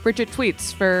Twitter at Bridget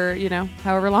Tweets for,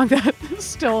 however long that's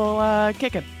still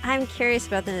kicking. I'm curious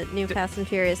about the new Fast and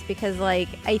Furious because, I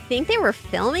think they were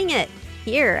filming it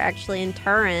here, actually, in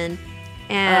Turin.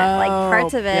 And,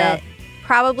 parts of it... Yeah.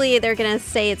 Probably they're going to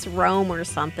say it's Rome or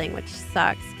something, which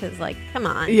sucks because, come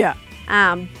on. Yeah.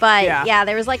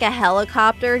 There was, a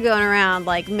helicopter going around,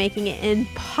 making it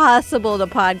impossible to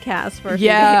podcast for a few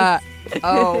days.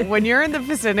 Oh, when you're in the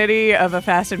vicinity of a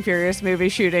Fast and Furious movie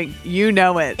shooting, you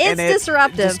know it. It's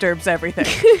disruptive. It disturbs everything.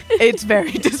 It's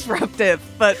very disruptive,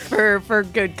 but for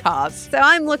good cause. So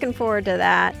I'm looking forward to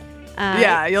that.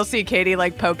 You'll see Katie,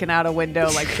 poking out a window,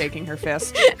 shaking her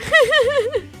fist.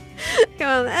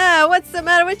 Going, what's the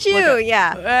matter with you?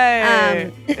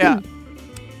 Hey.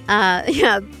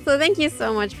 So thank you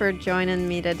so much for joining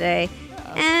me today.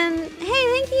 And hey,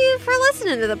 thank you for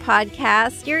listening to the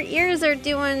podcast. Your ears are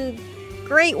doing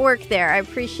great work there. I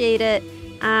appreciate it.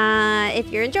 If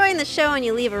you're enjoying the show and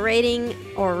you leave a rating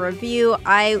or review,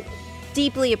 I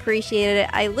deeply appreciate it.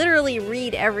 I literally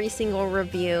read every single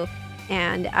review,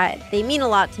 and they mean a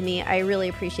lot to me. I really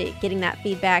appreciate getting that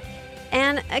feedback.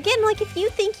 And again, if you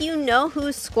think you know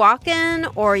who's squawking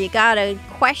or you got a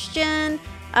question,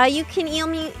 you can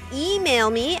email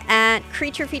me at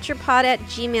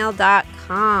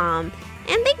creaturefeaturepod@gmail.com.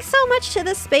 And thanks so much to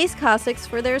the Space Cossacks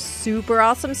for their super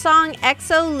awesome song,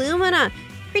 Exolumina.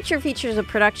 Creature Feature is a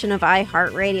production of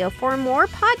iHeartRadio. For more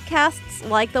podcasts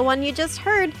like the one you just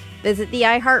heard, visit the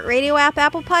iHeartRadio app,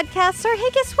 Apple Podcasts, or hey,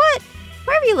 guess what?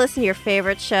 Wherever you listen to your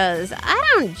favorite shows. I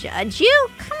don't judge you.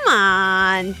 Come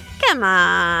on.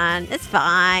 It's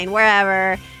fine.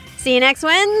 Wherever. See you next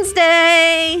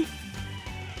Wednesday.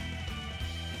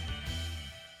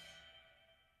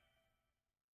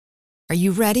 Are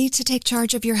you ready to take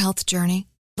charge of your health journey?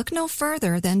 Look no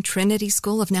further than Trinity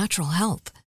School of Natural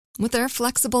Health. With their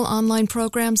flexible online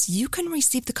programs, you can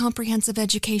receive the comprehensive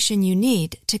education you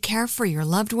need to care for your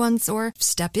loved ones or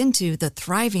step into the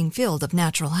thriving field of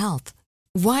natural health.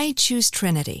 Why choose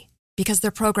Trinity? Because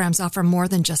their programs offer more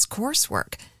than just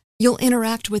coursework. You'll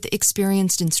interact with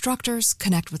experienced instructors,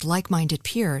 connect with like-minded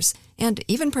peers, and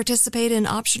even participate in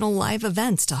optional live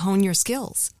events to hone your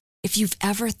skills. If you've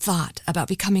ever thought about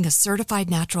becoming a certified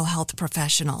natural health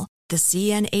professional, the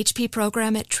CNHP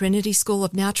program at Trinity School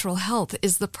of Natural Health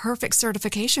is the perfect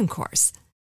certification course.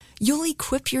 You'll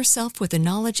equip yourself with the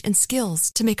knowledge and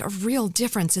skills to make a real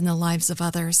difference in the lives of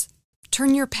others.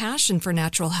 Turn your passion for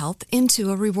natural health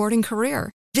into a rewarding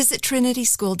career. Visit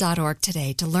trinityschool.org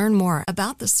today to learn more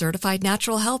about the Certified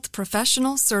Natural Health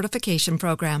Professional Certification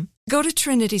Program. Go to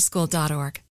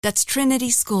trinityschool.org. That's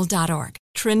trinityschool.org.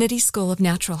 Trinity School of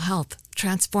Natural Health.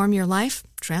 Transform your life,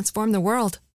 transform the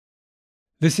world.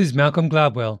 This is Malcolm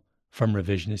Gladwell from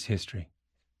Revisionist History.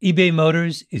 eBay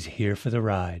Motors is here for the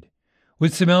ride.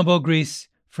 With some elbow grease,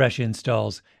 fresh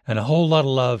installs, and a whole lot of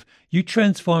love, you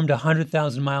transformed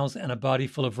 100,000 miles and a body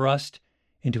full of rust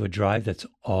into a drive that's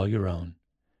all your own.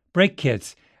 Brake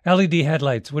kits, LED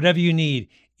headlights, whatever you need,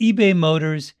 eBay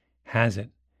Motors has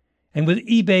it. And with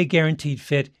eBay Guaranteed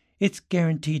Fit, it's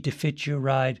guaranteed to fit your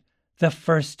ride the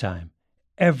first time,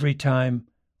 every time,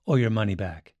 or your money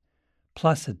back.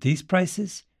 Plus, at these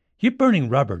prices, you're burning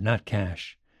rubber, not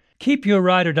cash. Keep your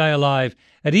ride or die alive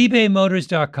at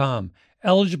ebaymotors.com.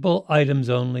 Eligible items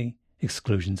only.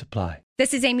 Exclusions apply.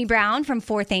 This is Amy Brown from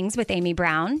 4 Things with Amy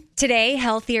Brown. Today,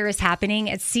 Healthier is happening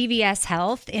at CVS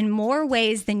Health in more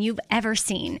ways than you've ever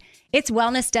seen. It's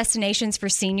wellness destinations for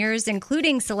seniors,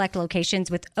 including select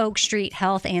locations with Oak Street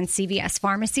Health and CVS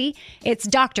Pharmacy. It's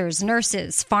doctors,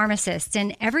 nurses, pharmacists,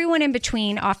 and everyone in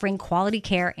between offering quality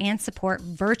care and support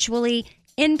virtually,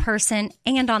 in person,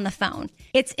 and on the phone.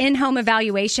 It's in-home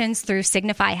evaluations through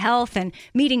Signify Health and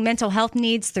meeting mental health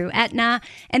needs through Aetna.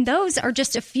 And those are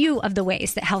just a few of the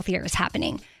ways that Healthier is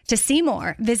happening. To see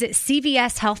more, visit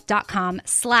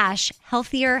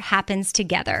cvshealth.com/healthier happens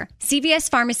together. CVS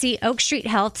Pharmacy, Oak Street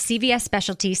Health, CVS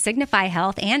Specialty, Signify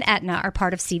Health, and Aetna are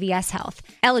part of CVS Health.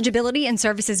 Eligibility and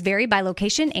services vary by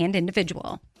location and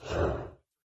individual.